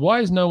says,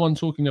 why is no one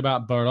talking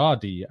about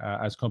Berardi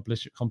as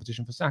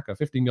competition for Saka?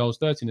 15 goals,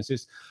 13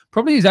 assists.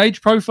 Probably his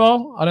age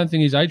profile. I don't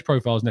think his age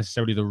profile is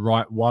necessarily the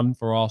right one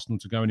for Arsenal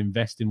to go and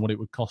invest in what it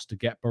would cost to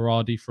get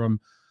Berardi from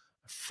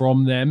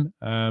them.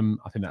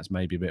 I think that's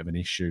maybe a bit of an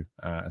issue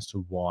as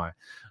to why.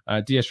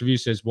 DS Review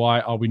says,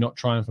 why are we not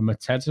trying for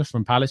Mateta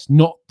from Palace?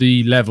 Not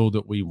the level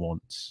that we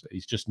want.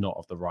 He's just not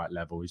of the right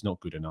level. He's not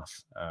good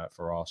enough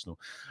for Arsenal.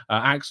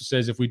 Axel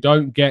says, if we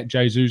don't get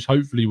Jesus,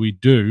 hopefully we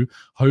do,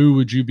 who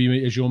would you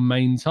be as your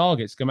main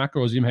target? Scamacca,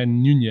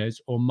 Osimhen, Nunez,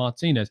 or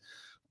Martinez?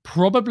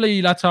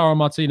 Probably Lautaro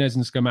Martinez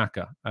and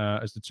Scamacca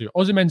as the two.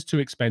 Osimhen's too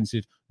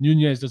expensive.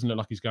 Nunez doesn't look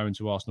like he's going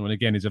to Arsenal, and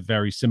again is a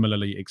very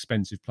similarly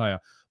expensive player.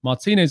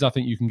 Martinez, I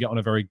think you can get on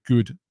a very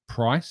good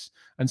price,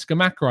 and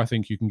Scamacca, I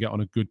think you can get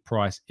on a good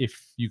price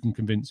if you can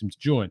convince him to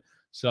join.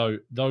 So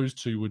those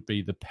two would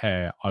be the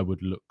pair I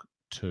would look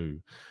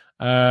to.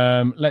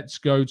 Let's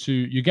go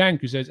to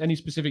Yugank, who says, any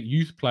specific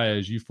youth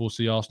players you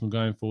foresee Arsenal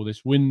going for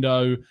this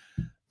window?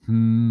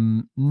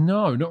 No,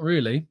 not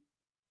really.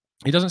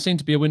 It doesn't seem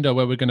to be a window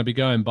where we're going to be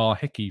going bar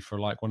Hickey for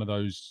like one of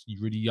those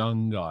really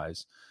young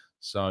guys.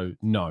 So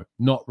no,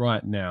 not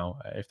right now.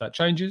 If that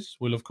changes,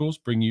 we'll of course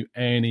bring you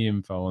any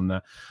info on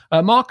that.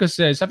 Marcus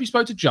says, have you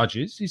spoke to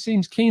Judges? He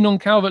seems keen on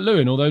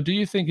Calvert-Lewin, although do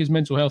you think his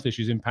mental health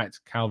issues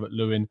impact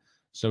Calvert-Lewin?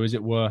 So is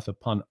it worth a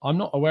punt? I'm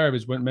not aware of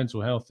his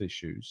mental health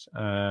issues.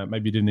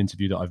 Maybe he did an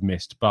interview that I've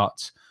missed,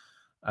 but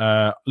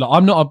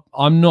I'm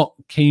not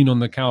keen on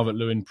the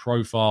Calvert-Lewin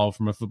profile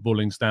from a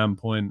footballing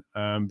standpoint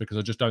because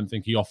I just don't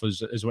think he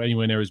offers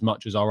anywhere near as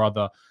much as our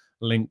other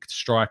linked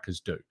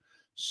strikers do.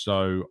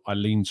 So I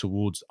lean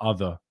towards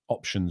other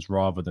options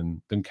rather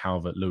than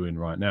Calvert-Lewin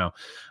right now.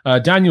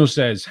 Daniel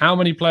says, how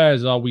many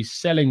players are we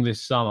selling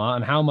this summer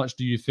and how much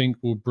do you think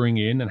we'll bring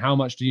in and how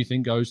much do you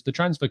think goes to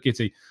transfer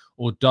kitty,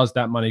 or does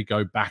that money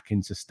go back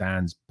into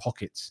Stan's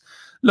pockets?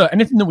 Look,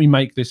 anything that we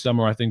make this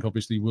summer, I think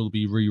obviously will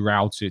be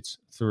rerouted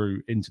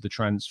through into the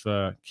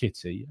transfer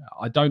kitty.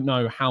 I don't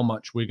know how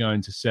much we're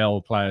going to sell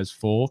players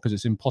for because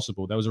it's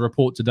impossible. There was a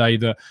report today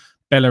that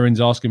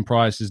Bellerin's asking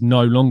price is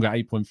no longer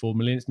 8.4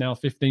 million. It's now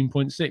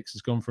 15.6.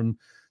 It's gone from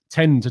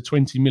 10 to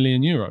 20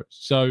 million euros.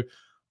 So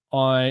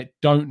I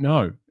don't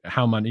know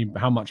how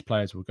much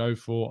players will go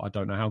for. I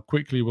don't know how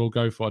quickly we'll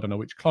go for. I don't know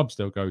which clubs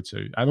they'll go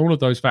to. And all of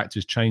those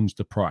factors change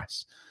the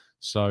price.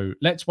 So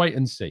let's wait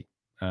and see.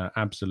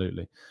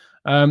 Absolutely.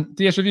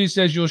 DS Review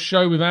says your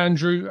show with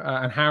Andrew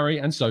and Harry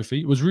and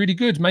Sophie was really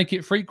good. Make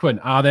it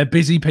frequent. They're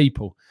busy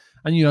people.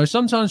 And,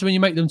 sometimes when you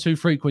make them too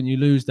frequent, you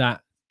lose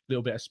that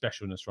little bit of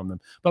specialness from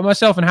them. But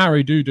myself and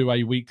Harry do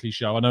a weekly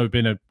show. I know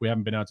we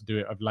haven't been able to do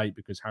it of late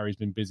because Harry's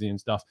been busy and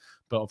stuff.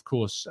 But of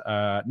course,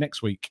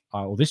 next week,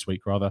 or this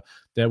week rather,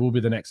 there will be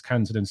the next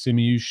Canton and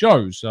Simiu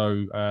show.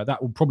 So that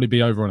will probably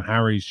be over on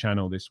Harry's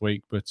channel this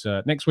week. But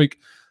next week,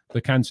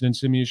 the Canton and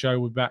Simia show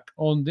will be back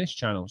on this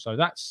channel. So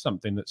that's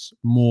something that's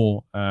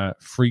more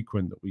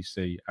frequent that we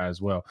see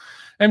as well.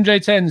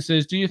 MJ10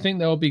 says, do you think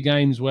there will be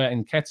games where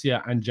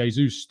Nketiah and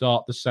Jesus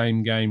start the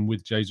same game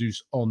with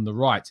Jesus on the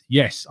right?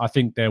 Yes, I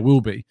think there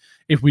will be.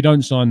 If we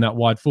don't sign that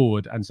wide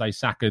forward and say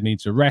Saka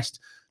needs a rest,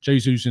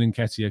 Jesus and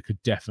Nketiah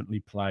could definitely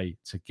play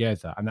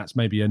together. And that's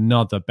maybe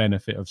another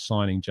benefit of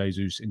signing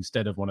Jesus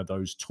instead of one of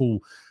those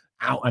tall,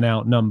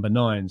 out-and-out number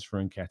 9s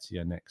for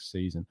Nketiah next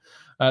season.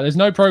 There's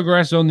no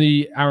progress on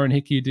the Aaron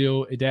Hickey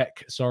deal.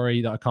 Idek,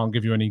 sorry that I can't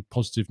give you any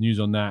positive news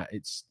on that.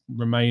 It's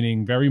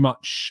remaining very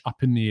much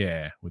up in the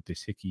air with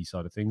this Hickey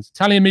side of things.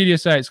 Italian media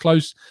say it's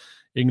close.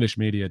 English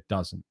media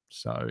doesn't.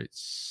 So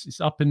it's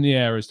up in the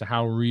air as to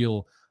how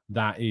real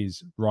that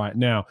is right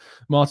now.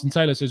 Martin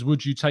Taylor says,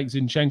 would you take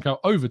Zinchenko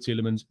over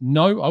Tielemans?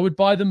 No, I would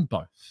buy them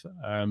both.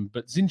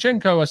 But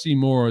Zinchenko, I see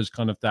more as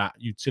kind of that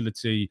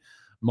utility,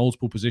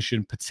 multiple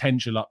position,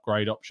 potential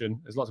upgrade option.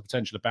 There's lots of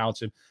potential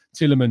about him.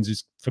 Tielemans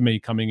is, for me,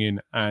 coming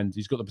in, and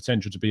he's got the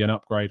potential to be an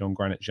upgrade on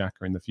Granit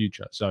Xhaka in the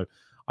future. So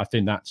I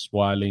think that's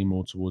why I lean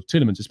more towards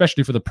Tielemans,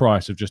 especially for the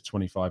price of just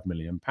 £25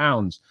 million.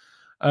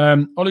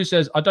 Olu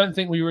says, I don't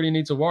think we really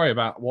need to worry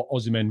about what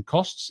Osimhen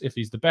costs if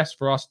he's the best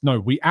for us. No,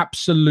 we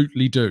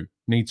absolutely do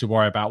need to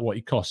worry about what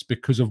he costs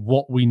because of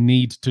what we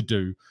need to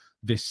do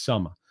this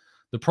summer.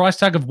 The price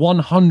tag of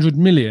 100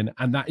 million,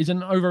 and that is an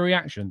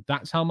overreaction.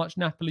 That's how much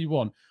Napoli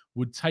want,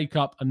 would take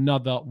up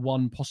another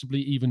one,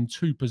 possibly even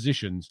 2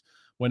 positions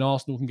when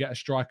Arsenal can get a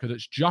striker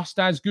that's just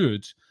as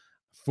good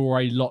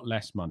for a lot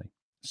less money.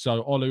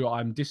 So, Olu,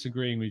 I'm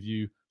disagreeing with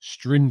you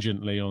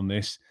stringently on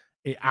this.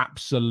 It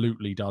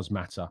absolutely does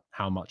matter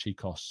how much he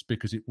costs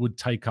because it would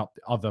take up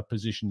the other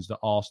positions that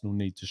Arsenal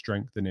need to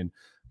strengthen in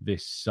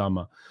this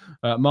summer.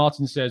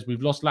 Martin says,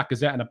 we've lost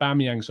Lacazette and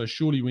Aubameyang, so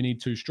surely we need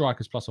 2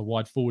 strikers plus a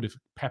wide forward if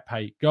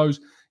Pepe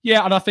goes.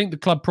 Yeah, and I think the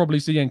club probably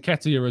see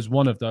Nketiah as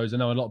one of those. I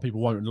know a lot of people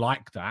won't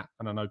like that,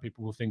 and I know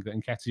people will think that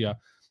Nketiah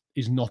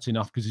is not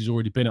enough because he's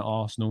already been at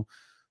Arsenal.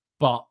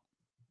 But,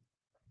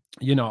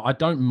 you know, I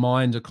don't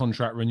mind a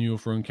contract renewal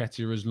for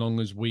Nketiah as long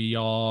as we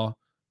are...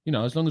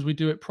 as long as we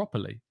do it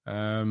properly,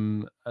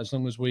 as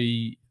long as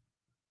we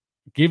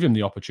give him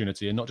the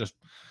opportunity and not just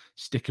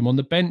stick him on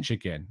the bench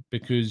again,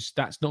 because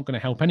that's not going to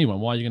help anyone.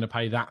 Why are you going to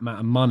pay that amount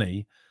of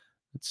money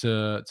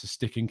to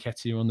stick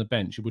Nketiah on the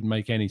bench? It wouldn't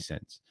make any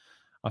sense.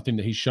 I think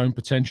that he's shown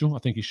potential. I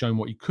think he's shown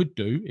what he could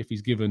do if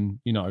he's given,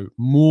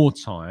 more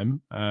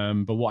time.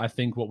 But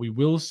what we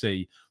will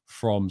see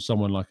from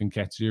someone like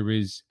Nketiah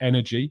is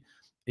energy,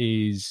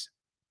 is,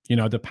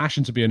 the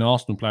passion to be an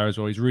Arsenal player as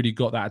well. He's really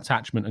got that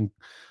attachment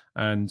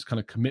and kind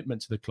of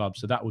commitment to the club.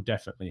 So that will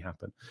definitely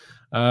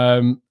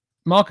happen.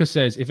 Marcus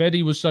says, if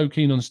Eddie was so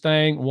keen on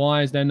staying,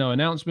 why is there no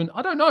announcement?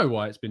 I don't know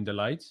why it's been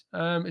delayed.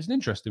 It's an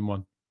interesting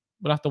one.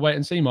 We'll have to wait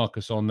and see,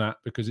 Marcus, on that,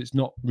 because it's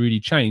not really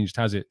changed,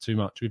 has it, too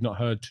much? We've not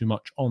heard too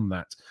much on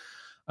that.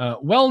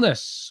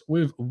 Wellness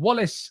with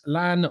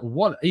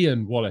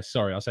Ian Wallace.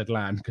 Sorry, I said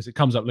Lan because it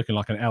comes up looking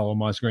like an L on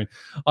my screen.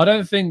 I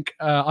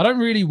don't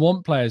really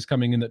want players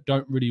coming in that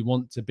don't really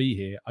want to be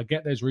here. I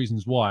get there's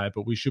reasons why,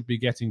 but we should be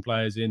getting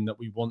players in that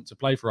we want to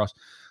play for us.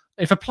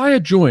 If a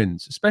player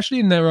joins, especially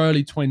in their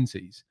early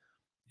 20s,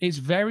 it's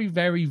very,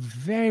 very,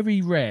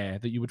 very rare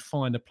that you would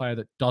find a player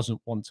that doesn't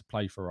want to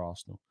play for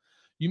Arsenal.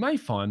 You may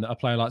find that a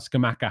player like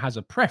Scamacca has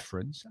a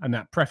preference, and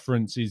that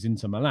preference is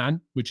Inter Milan,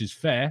 which is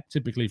fair,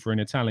 typically for an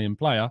Italian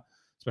player,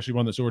 especially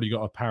one that's already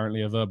got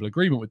apparently a verbal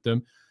agreement with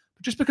them.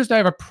 But just because they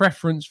have a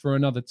preference for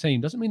another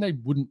team doesn't mean they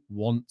wouldn't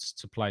want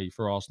to play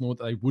for Arsenal,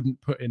 that they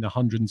wouldn't put in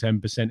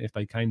 110% if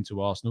they came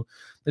to Arsenal.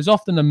 There's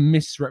often a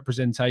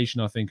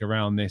misrepresentation, I think,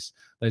 around this.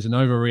 There's an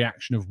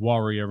overreaction of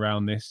worry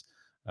around this.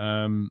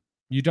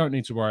 You don't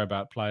need to worry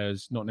about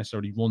players not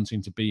necessarily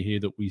wanting to be here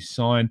that we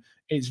sign.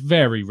 It's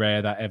very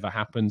rare that ever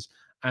happens.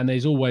 And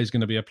there's always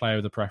going to be a player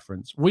with a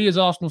preference. We as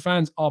Arsenal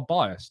fans are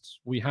biased.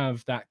 We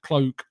have that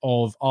cloak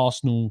of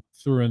Arsenal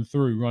through and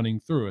through running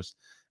through us.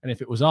 And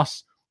if it was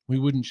us, we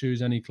wouldn't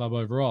choose any club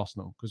over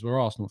Arsenal because we're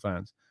Arsenal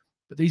fans.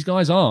 But these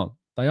guys aren't.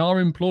 They are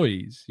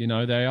employees.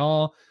 They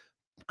are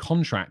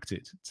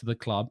contracted to the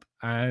club,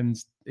 and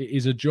it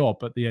is a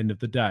job at the end of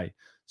the day.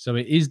 So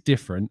it is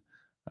different.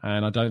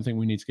 And I don't think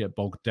we need to get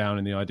bogged down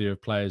in the idea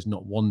of players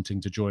not wanting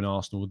to join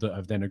Arsenal that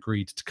have then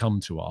agreed to come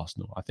to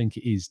Arsenal. I think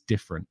it is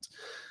different.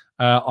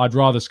 I'd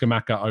rather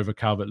Scamacca over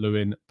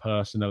Calvert-Lewin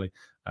personally.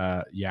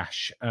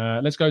 Yash.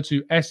 Let's go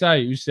to SA,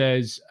 who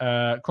says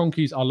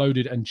Cronkies are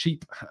loaded and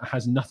cheap,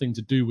 has nothing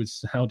to do with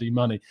Saudi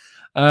money.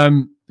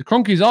 The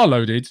Cronkies are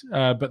loaded,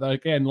 but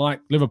again,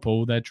 like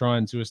Liverpool, they're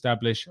trying to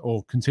establish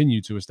or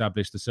continue to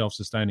establish the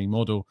self-sustaining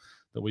model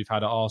that we've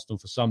had at Arsenal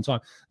for some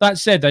time. That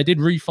said, they did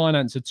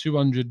refinance a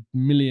 200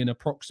 million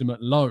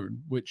approximate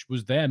loan, which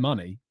was their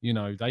money.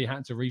 They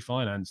had to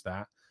refinance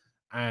that.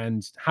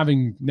 And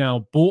having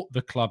now bought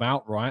the club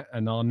outright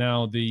and are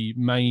now the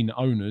main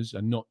owners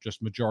and not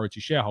just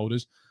majority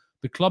shareholders,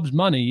 the club's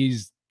money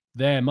is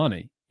their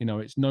money.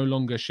 It's no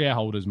longer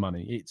shareholders'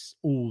 money. It's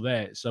all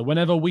theirs. So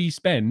whenever we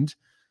spend,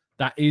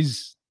 that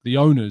is the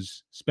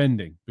owners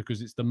spending,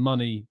 because it's the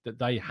money that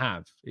they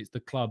have. It's the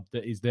club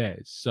that is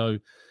theirs. So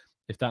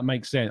if that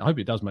makes sense, I hope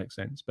it does make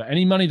sense. But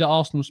any money that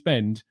Arsenal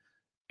spend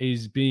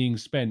is being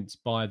spent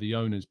by the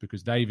owners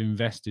because they've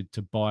invested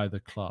to buy the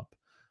club.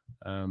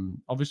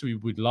 Obviously,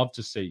 we'd love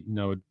to see,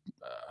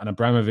 an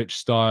Abramovich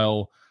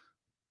style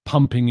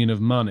pumping in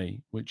of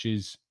money, which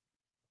is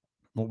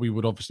what we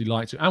would obviously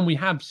like to. And we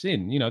have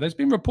seen, there's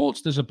been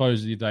reports that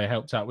supposedly they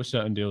helped out with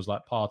certain deals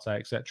like Partey,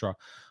 etc.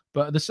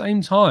 But at the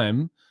same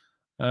time,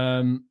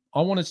 I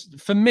just want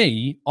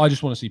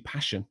to see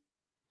passion.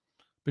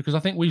 Because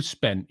I think we've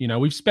spent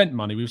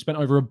money. We've spent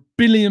over £1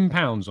 billion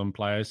on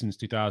players since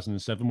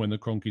 2007 when the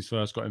Kroenkes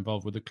first got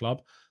involved with the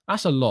club.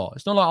 That's a lot.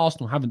 It's not like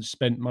Arsenal haven't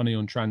spent money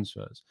on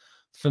transfers.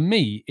 For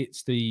me,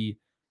 it's the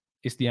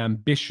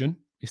ambition,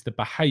 it's the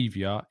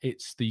behaviour,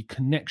 it's the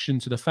connection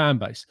to the fan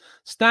base.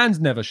 Stan's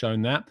never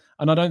shown that,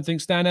 and I don't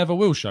think Stan ever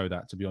will show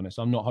that, to be honest.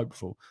 I'm not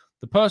hopeful.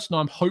 The person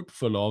I'm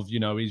hopeful of,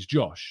 is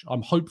Josh.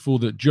 I'm hopeful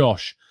that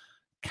Josh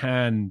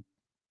can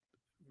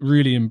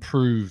really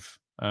improve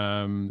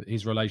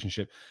his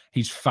relationship.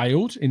 He's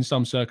failed in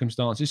some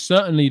circumstances.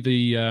 Certainly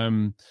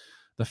the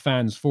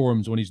fans'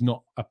 forums when he's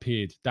not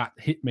appeared, that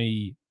hit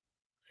me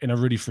in a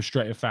really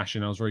frustrated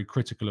fashion. I was very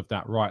critical of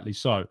that, rightly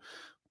so.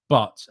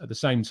 But at the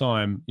same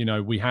time,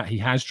 he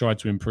has tried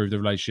to improve the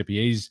relationship.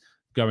 He is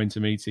going to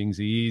meetings.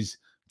 He is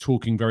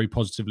talking very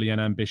positively and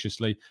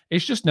ambitiously.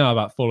 It's just now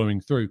about following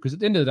through, because at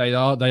the end of the day,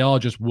 they are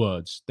just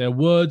words. They're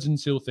words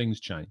until things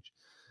change.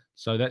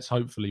 So let's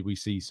hopefully we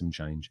see some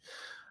change.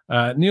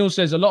 Neil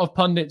says, a lot of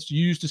pundits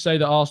used to say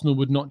that Arsenal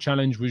would not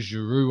challenge with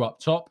Giroud up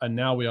top, and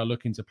now we are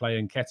looking to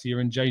play Nketiah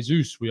and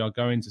Jesus. We are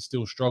going to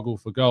still struggle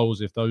for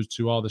goals if those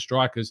two are the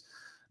strikers.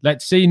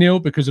 Let's see, Neil,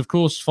 because, of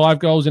course, 5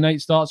 goals in 8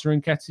 starts for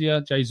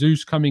Nketiah.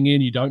 Jesus coming in,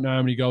 you don't know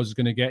how many goals he's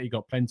going to get. He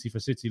got plenty for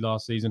City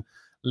last season.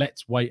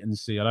 Let's wait and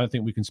see. I don't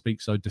think we can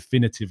speak so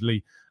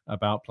definitively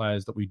about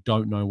players that we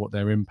don't know what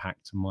their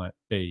impact might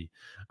be.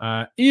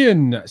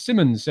 Ian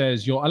Simmons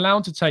says, you're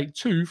allowed to take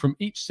 2 from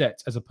each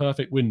set as a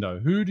perfect window.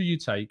 Who do you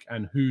take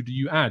and who do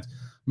you add?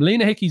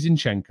 Melina, Hickey,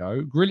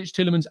 Zinchenko, Grealish,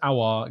 Tielemans,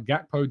 Aouar,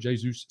 Gakpo,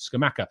 Jesus,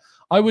 Scamacca.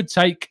 I would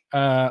take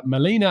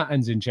Melina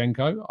and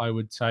Zinchenko. I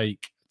would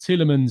take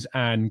Tielemans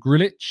and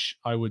Grealish.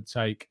 I would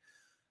take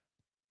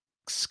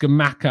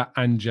Scamacca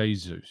and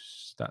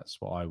Jesus. That's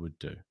what I would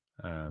do.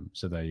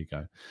 So there you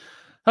go.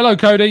 Hello,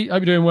 Cody.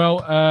 Hope you're doing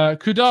well.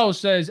 Kudal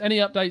says, any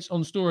updates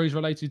on stories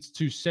related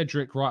to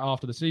Cedric right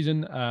after the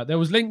season? There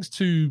was links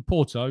to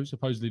Porto.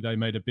 Supposedly they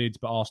made a bid,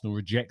 but Arsenal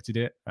rejected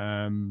it.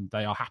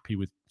 They are happy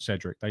with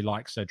Cedric. They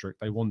like Cedric.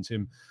 They want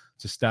him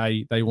to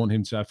stay. They want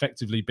him to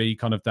effectively be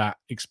kind of that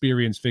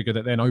experienced figure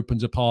that then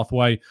opens a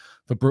pathway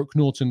for Brooke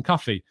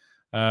Norton-Cuffy.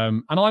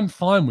 And I'm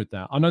fine with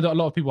that. I know that a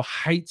lot of people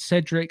hate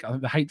Cedric. I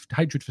think the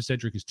hatred for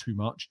Cedric is too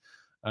much.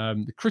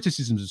 The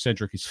criticisms of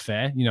Cedric is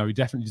fair. He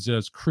definitely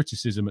deserves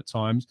criticism at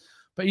times,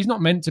 but he's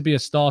not meant to be a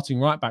starting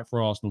right back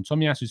for Arsenal.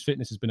 Tomiyasu's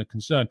fitness has been a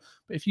concern,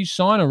 but if you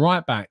sign a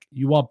right back,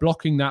 you are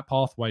blocking that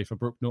pathway for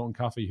Brooke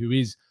Norton-Cuffy, who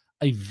is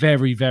a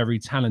very, very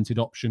talented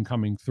option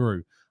coming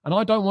through. And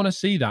I don't want to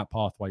see that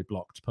pathway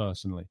blocked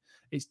personally.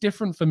 It's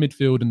different for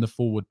midfield and the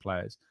forward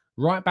players.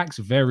 Right back's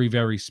very,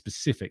 very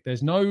specific.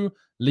 There's no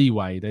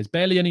leeway. There's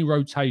barely any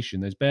rotation.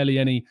 There's barely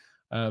any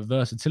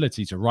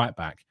versatility to right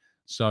back.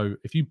 So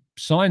if you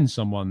sign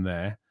someone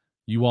there,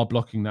 you are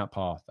blocking that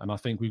path. And I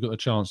think we've got a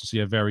chance to see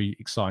a very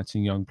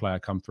exciting young player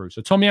come through.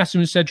 So Tomiyasu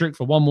and Cedric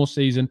for one more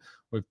season,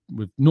 with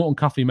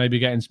Norton-Cuffy maybe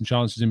getting some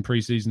chances in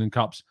pre-season and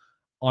cups.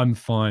 I'm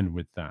fine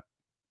with that.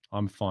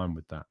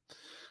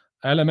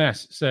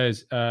 LMS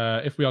says,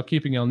 if we are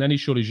keeping El Neni,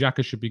 surely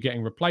Xhaka should be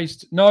getting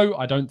replaced. No,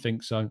 I don't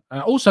think so.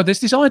 Also,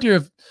 there's this idea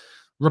of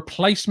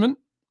replacement.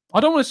 I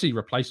don't want to see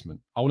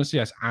replacement. I want to see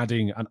us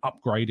adding and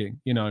upgrading.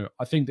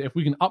 I think that if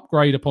we can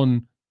upgrade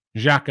upon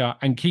Xhaka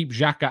and keep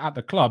Xhaka at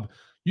the club,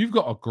 you've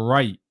got a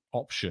great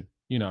option.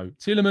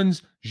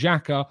 Tielemans,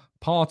 Xhaka,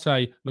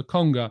 Partey,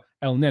 Lokonga,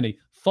 El Neni,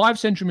 5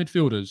 central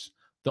midfielders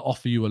that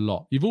offer you a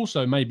lot. You've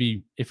also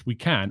maybe, if we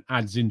can,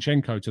 add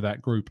Zinchenko to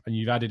that group, and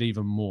you've added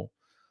even more.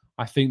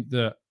 I think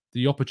that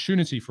the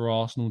opportunity for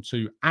Arsenal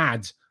to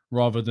add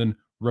rather than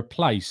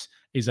replace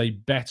is a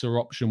better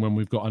option when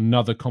we've got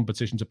another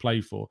competition to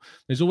play for.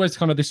 There's always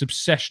kind of this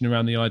obsession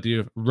around the idea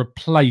of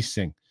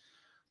replacing,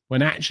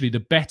 when actually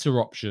the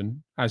better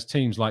option, as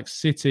teams like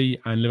City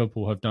and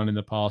Liverpool have done in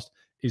the past,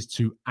 is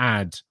to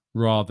add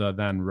rather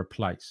than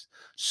replace.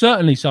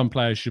 Certainly some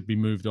players should be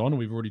moved on.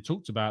 We've already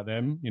talked about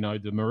them,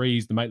 the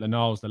Maries, the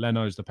Maitland-Niles, the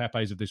Lenos, the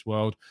Pepes of this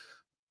world.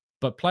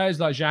 But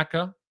players like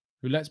Xhaka,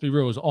 who, let's be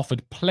real, has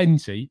offered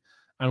plenty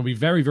and will be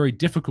very, very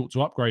difficult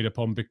to upgrade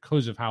upon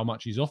because of how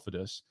much he's offered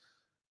us,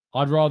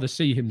 I'd rather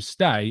see him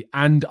stay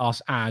and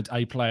us add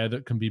a player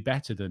that can be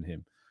better than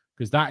him,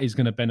 because that is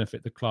going to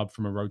benefit the club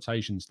from a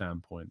rotation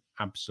standpoint.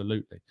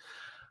 Absolutely.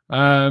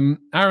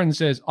 Aaron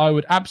says, I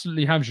would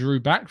absolutely have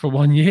Giroud back for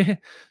 1 year,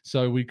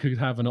 so we could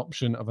have an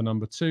option of a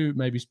number 2,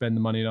 maybe spend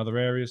the money in other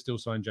areas, still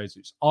sign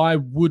Jesus. I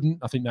wouldn't.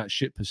 I think that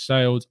ship has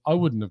sailed. I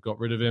wouldn't have got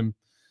rid of him.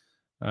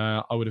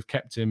 I would have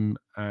kept him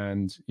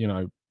and,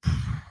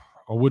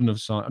 I wouldn't have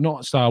signed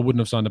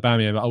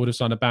Aubameyang, but I would have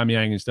signed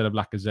Aubameyang instead of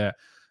Lacazette.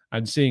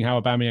 And seeing how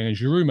Aubameyang and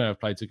Giroud may have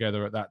played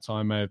together at that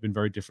time may have been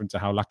very different to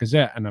how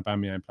Lacazette and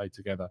Aubameyang played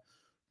together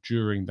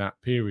during that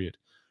period.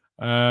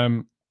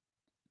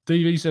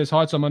 DV says,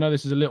 hi Tom, I know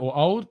this is a little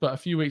old, but a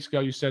few weeks ago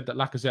you said that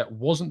Lacazette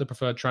wasn't the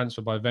preferred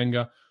transfer by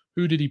Wenger.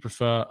 Who did he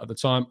prefer at the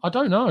time? I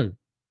don't know.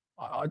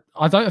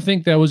 I don't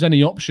think there was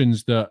any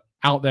options that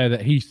out there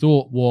that he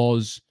thought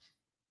was,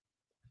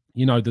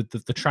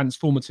 the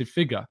transformative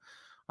figure.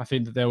 I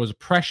think that there was a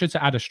pressure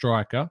to add a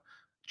striker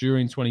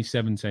during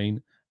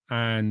 2017,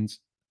 and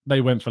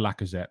they went for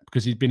Lacazette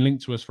because he'd been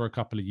linked to us for a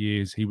couple of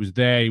years. He was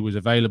there. He was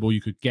available.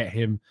 You could get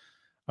him.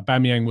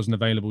 Aubameyang wasn't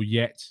available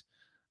yet,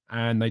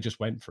 and they just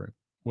went for him.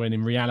 When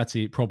in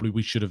reality, probably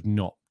we should have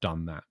not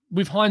done that.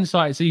 With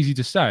hindsight, it's easy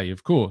to say,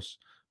 of course,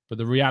 but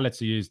the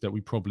reality is that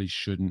we probably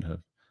shouldn't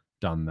have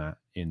done that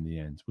in the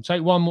end. We'll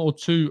take one or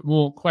two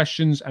more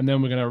questions, and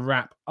then we're going to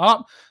wrap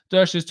up.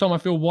 Dersh says, Tom, I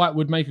feel White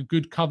would make a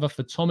good cover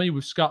for Tommy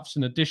with Scuffs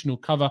and additional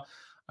cover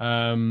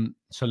to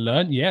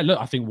learn. Yeah, look,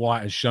 I think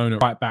White has shown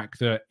at right back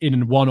that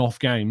in one-off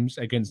games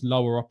against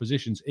lower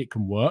oppositions, it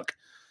can work.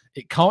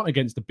 It can't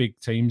against the big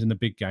teams and the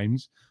big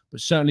games, but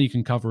certainly you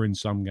can cover in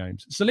some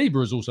games. Saliba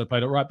has also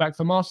played at right back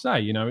for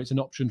Marseille. It's an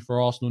option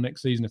for Arsenal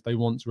next season if they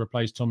want to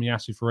replace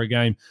Tomiyasu for a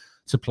game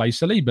to play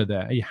Saliba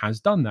there. He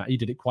has done that. He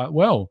did it quite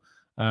well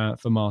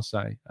for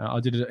Marseille. I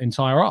did an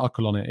entire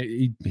article on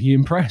it. He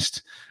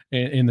impressed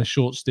in the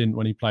short stint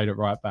when he played at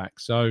right back.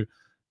 So,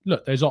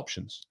 look, there's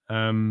options.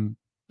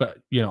 But,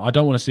 I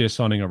don't want to see us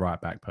signing a right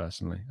back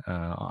personally.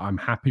 I'm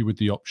happy with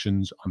the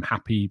options. I'm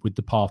happy with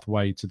the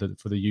pathway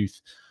for the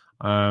youth.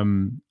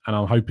 And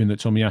I'm hoping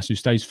that Tomiyasu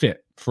stays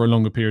fit for a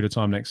longer period of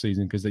time next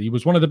season because he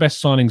was one of the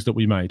best signings that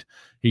we made.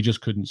 He just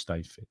couldn't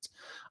stay fit.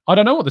 I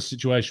don't know what the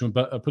situation with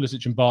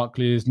Pulisic and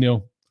Barkley is,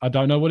 Neil. I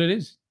don't know what it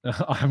is.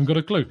 I haven't got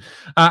a clue.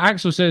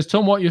 Axel says,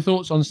 Tom, what are your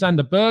thoughts on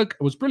Sander Berg?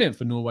 It was brilliant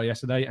for Norway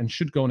yesterday and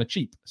should go on a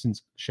cheap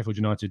since Sheffield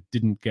United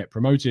didn't get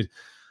promoted.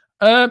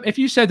 If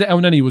you said that El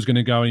Neni was going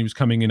to go and he was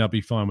coming in, I'd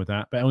be fine with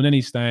that. But El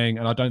Neni's staying,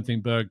 and I don't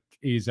think Berg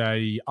is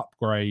a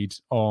upgrade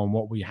on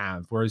what we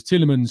have. Whereas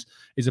Tielemans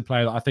is a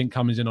player that I think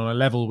comes in on a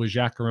level with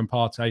Xhaka and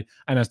Partey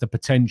and has the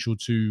potential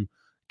to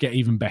get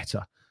even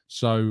better.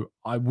 So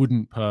I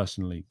wouldn't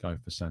personally go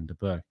for Sander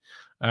Berg.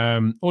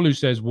 Olu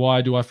says,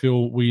 why do I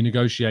feel we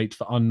negotiate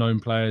for unknown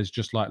players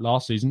just like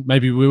last season?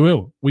 Maybe we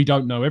will. We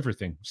don't know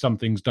everything. Some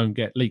things don't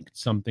get leaked.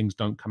 Some things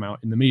don't come out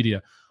in the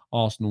media.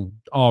 Arsenal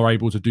are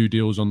able to do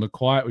deals on the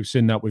quiet. We've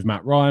seen that with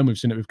Matt Ryan. We've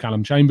seen it with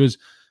Callum Chambers.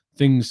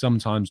 Things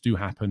sometimes do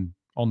happen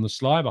on the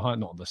sly, not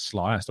on the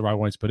sly, that's the right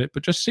way to put it,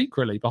 but just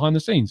secretly behind the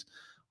scenes.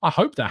 I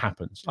hope that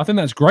happens. I think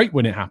that's great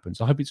when it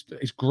happens. I hope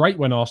it's great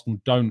when Arsenal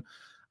don't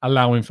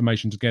allow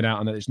information to get out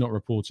and that it's not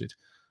reported.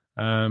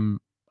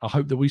 I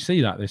hope that we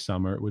see that this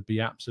summer. It would be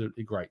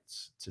absolutely great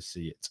to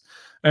see it.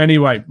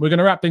 Anyway, we're going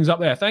to wrap things up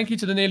there. Thank you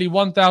to the nearly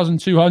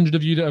 1,200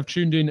 of you that have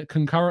tuned in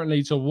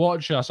concurrently to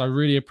watch us. I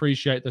really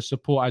appreciate the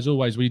support. As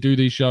always, we do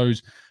these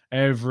shows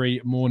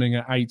every morning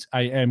at 8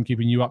 a.m.,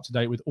 keeping you up to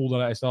date with all the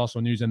latest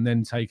Arsenal news and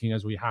then taking,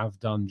 as we have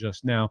done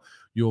just now,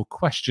 your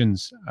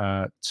questions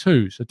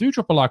too. So do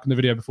drop a like on the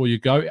video before you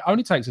go. It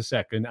only takes a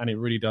second and it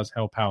really does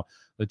help out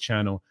the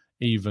channel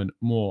even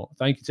more.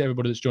 Thank you to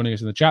everybody that's joining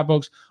us in the chat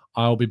box.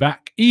 I'll be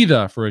back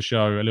either for a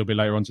show a little bit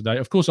later on today.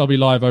 Of course, I'll be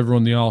live over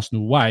on the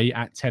Arsenal Way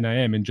at 10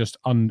 a.m. in just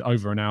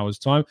over an hour's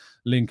time.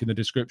 Link in the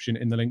description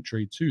in the link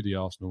tree to the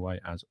Arsenal Way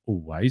as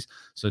always.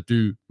 So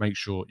do make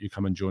sure you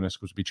come and join us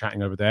because we'll be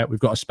chatting over there. We've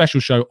got a special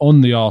show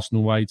on the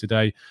Arsenal Way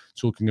today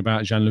talking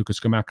about Gianluca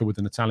Scamacca with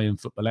an Italian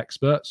football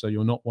expert. So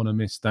you'll not want to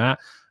miss that.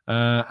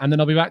 And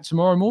then I'll be back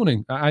tomorrow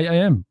morning at 8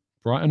 a.m.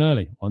 bright and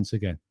early once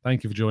again.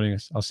 Thank you for joining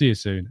us. I'll see you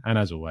soon. And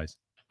as always,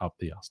 up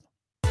the Arsenal.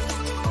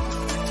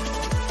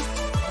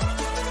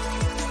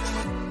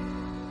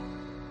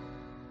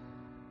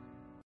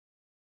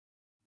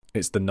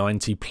 It's the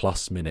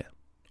 90-plus minute.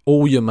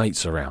 All your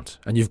mates around,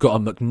 and you've got a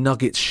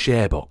McNuggets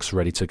share box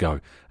ready to go,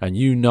 and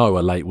you know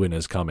a late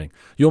winner's coming.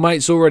 Your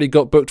mate's already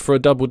got booked for a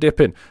double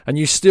dipping, and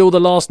you steal the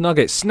last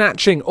nugget,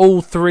 snatching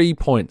all 3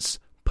 points.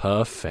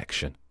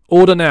 Perfection.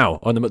 Order now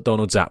on the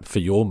McDonald's app for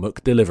your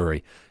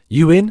McDelivery.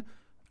 You in?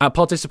 At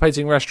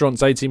participating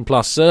restaurants, 18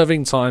 plus,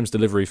 serving times,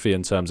 delivery fee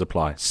and terms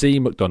apply. See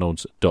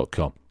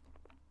mcdonalds.com.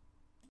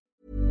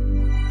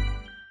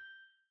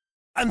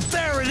 And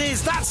there it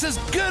is, that's as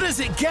good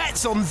as it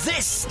gets on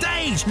this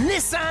stage.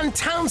 Nissan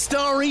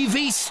Townstar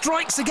EV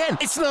strikes again.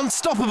 It's an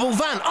unstoppable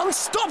van,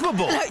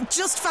 unstoppable. Look,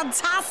 just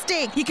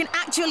fantastic. You can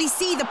actually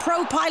see the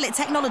Pro Pilot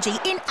technology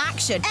in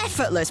action.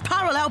 Effortless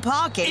parallel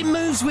parking. It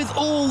moves with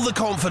all the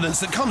confidence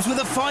that comes with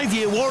a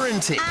 5-year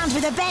warranty. And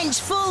with a bench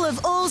full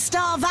of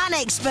all-star van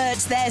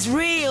experts, there's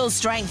real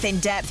strength in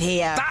depth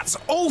here. That's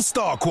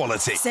all-star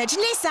quality. Search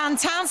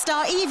Nissan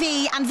Townstar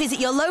EV and visit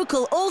your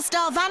local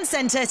all-star van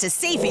centre to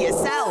see for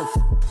yourself.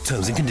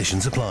 Terms and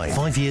conditions apply.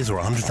 5 years or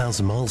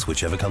 100,000 miles,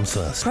 whichever comes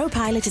first.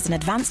 ProPilot is an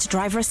advanced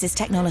driver assist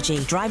technology.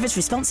 Driver's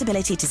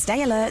responsibility to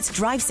stay alert,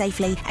 drive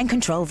safely, and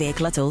control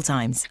vehicle at all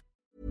times.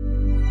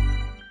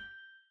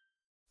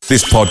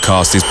 This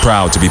podcast is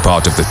proud to be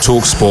part of the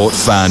TalkSport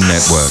Fan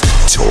Network.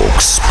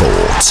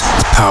 TalkSport.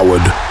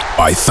 Powered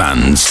by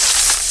fans.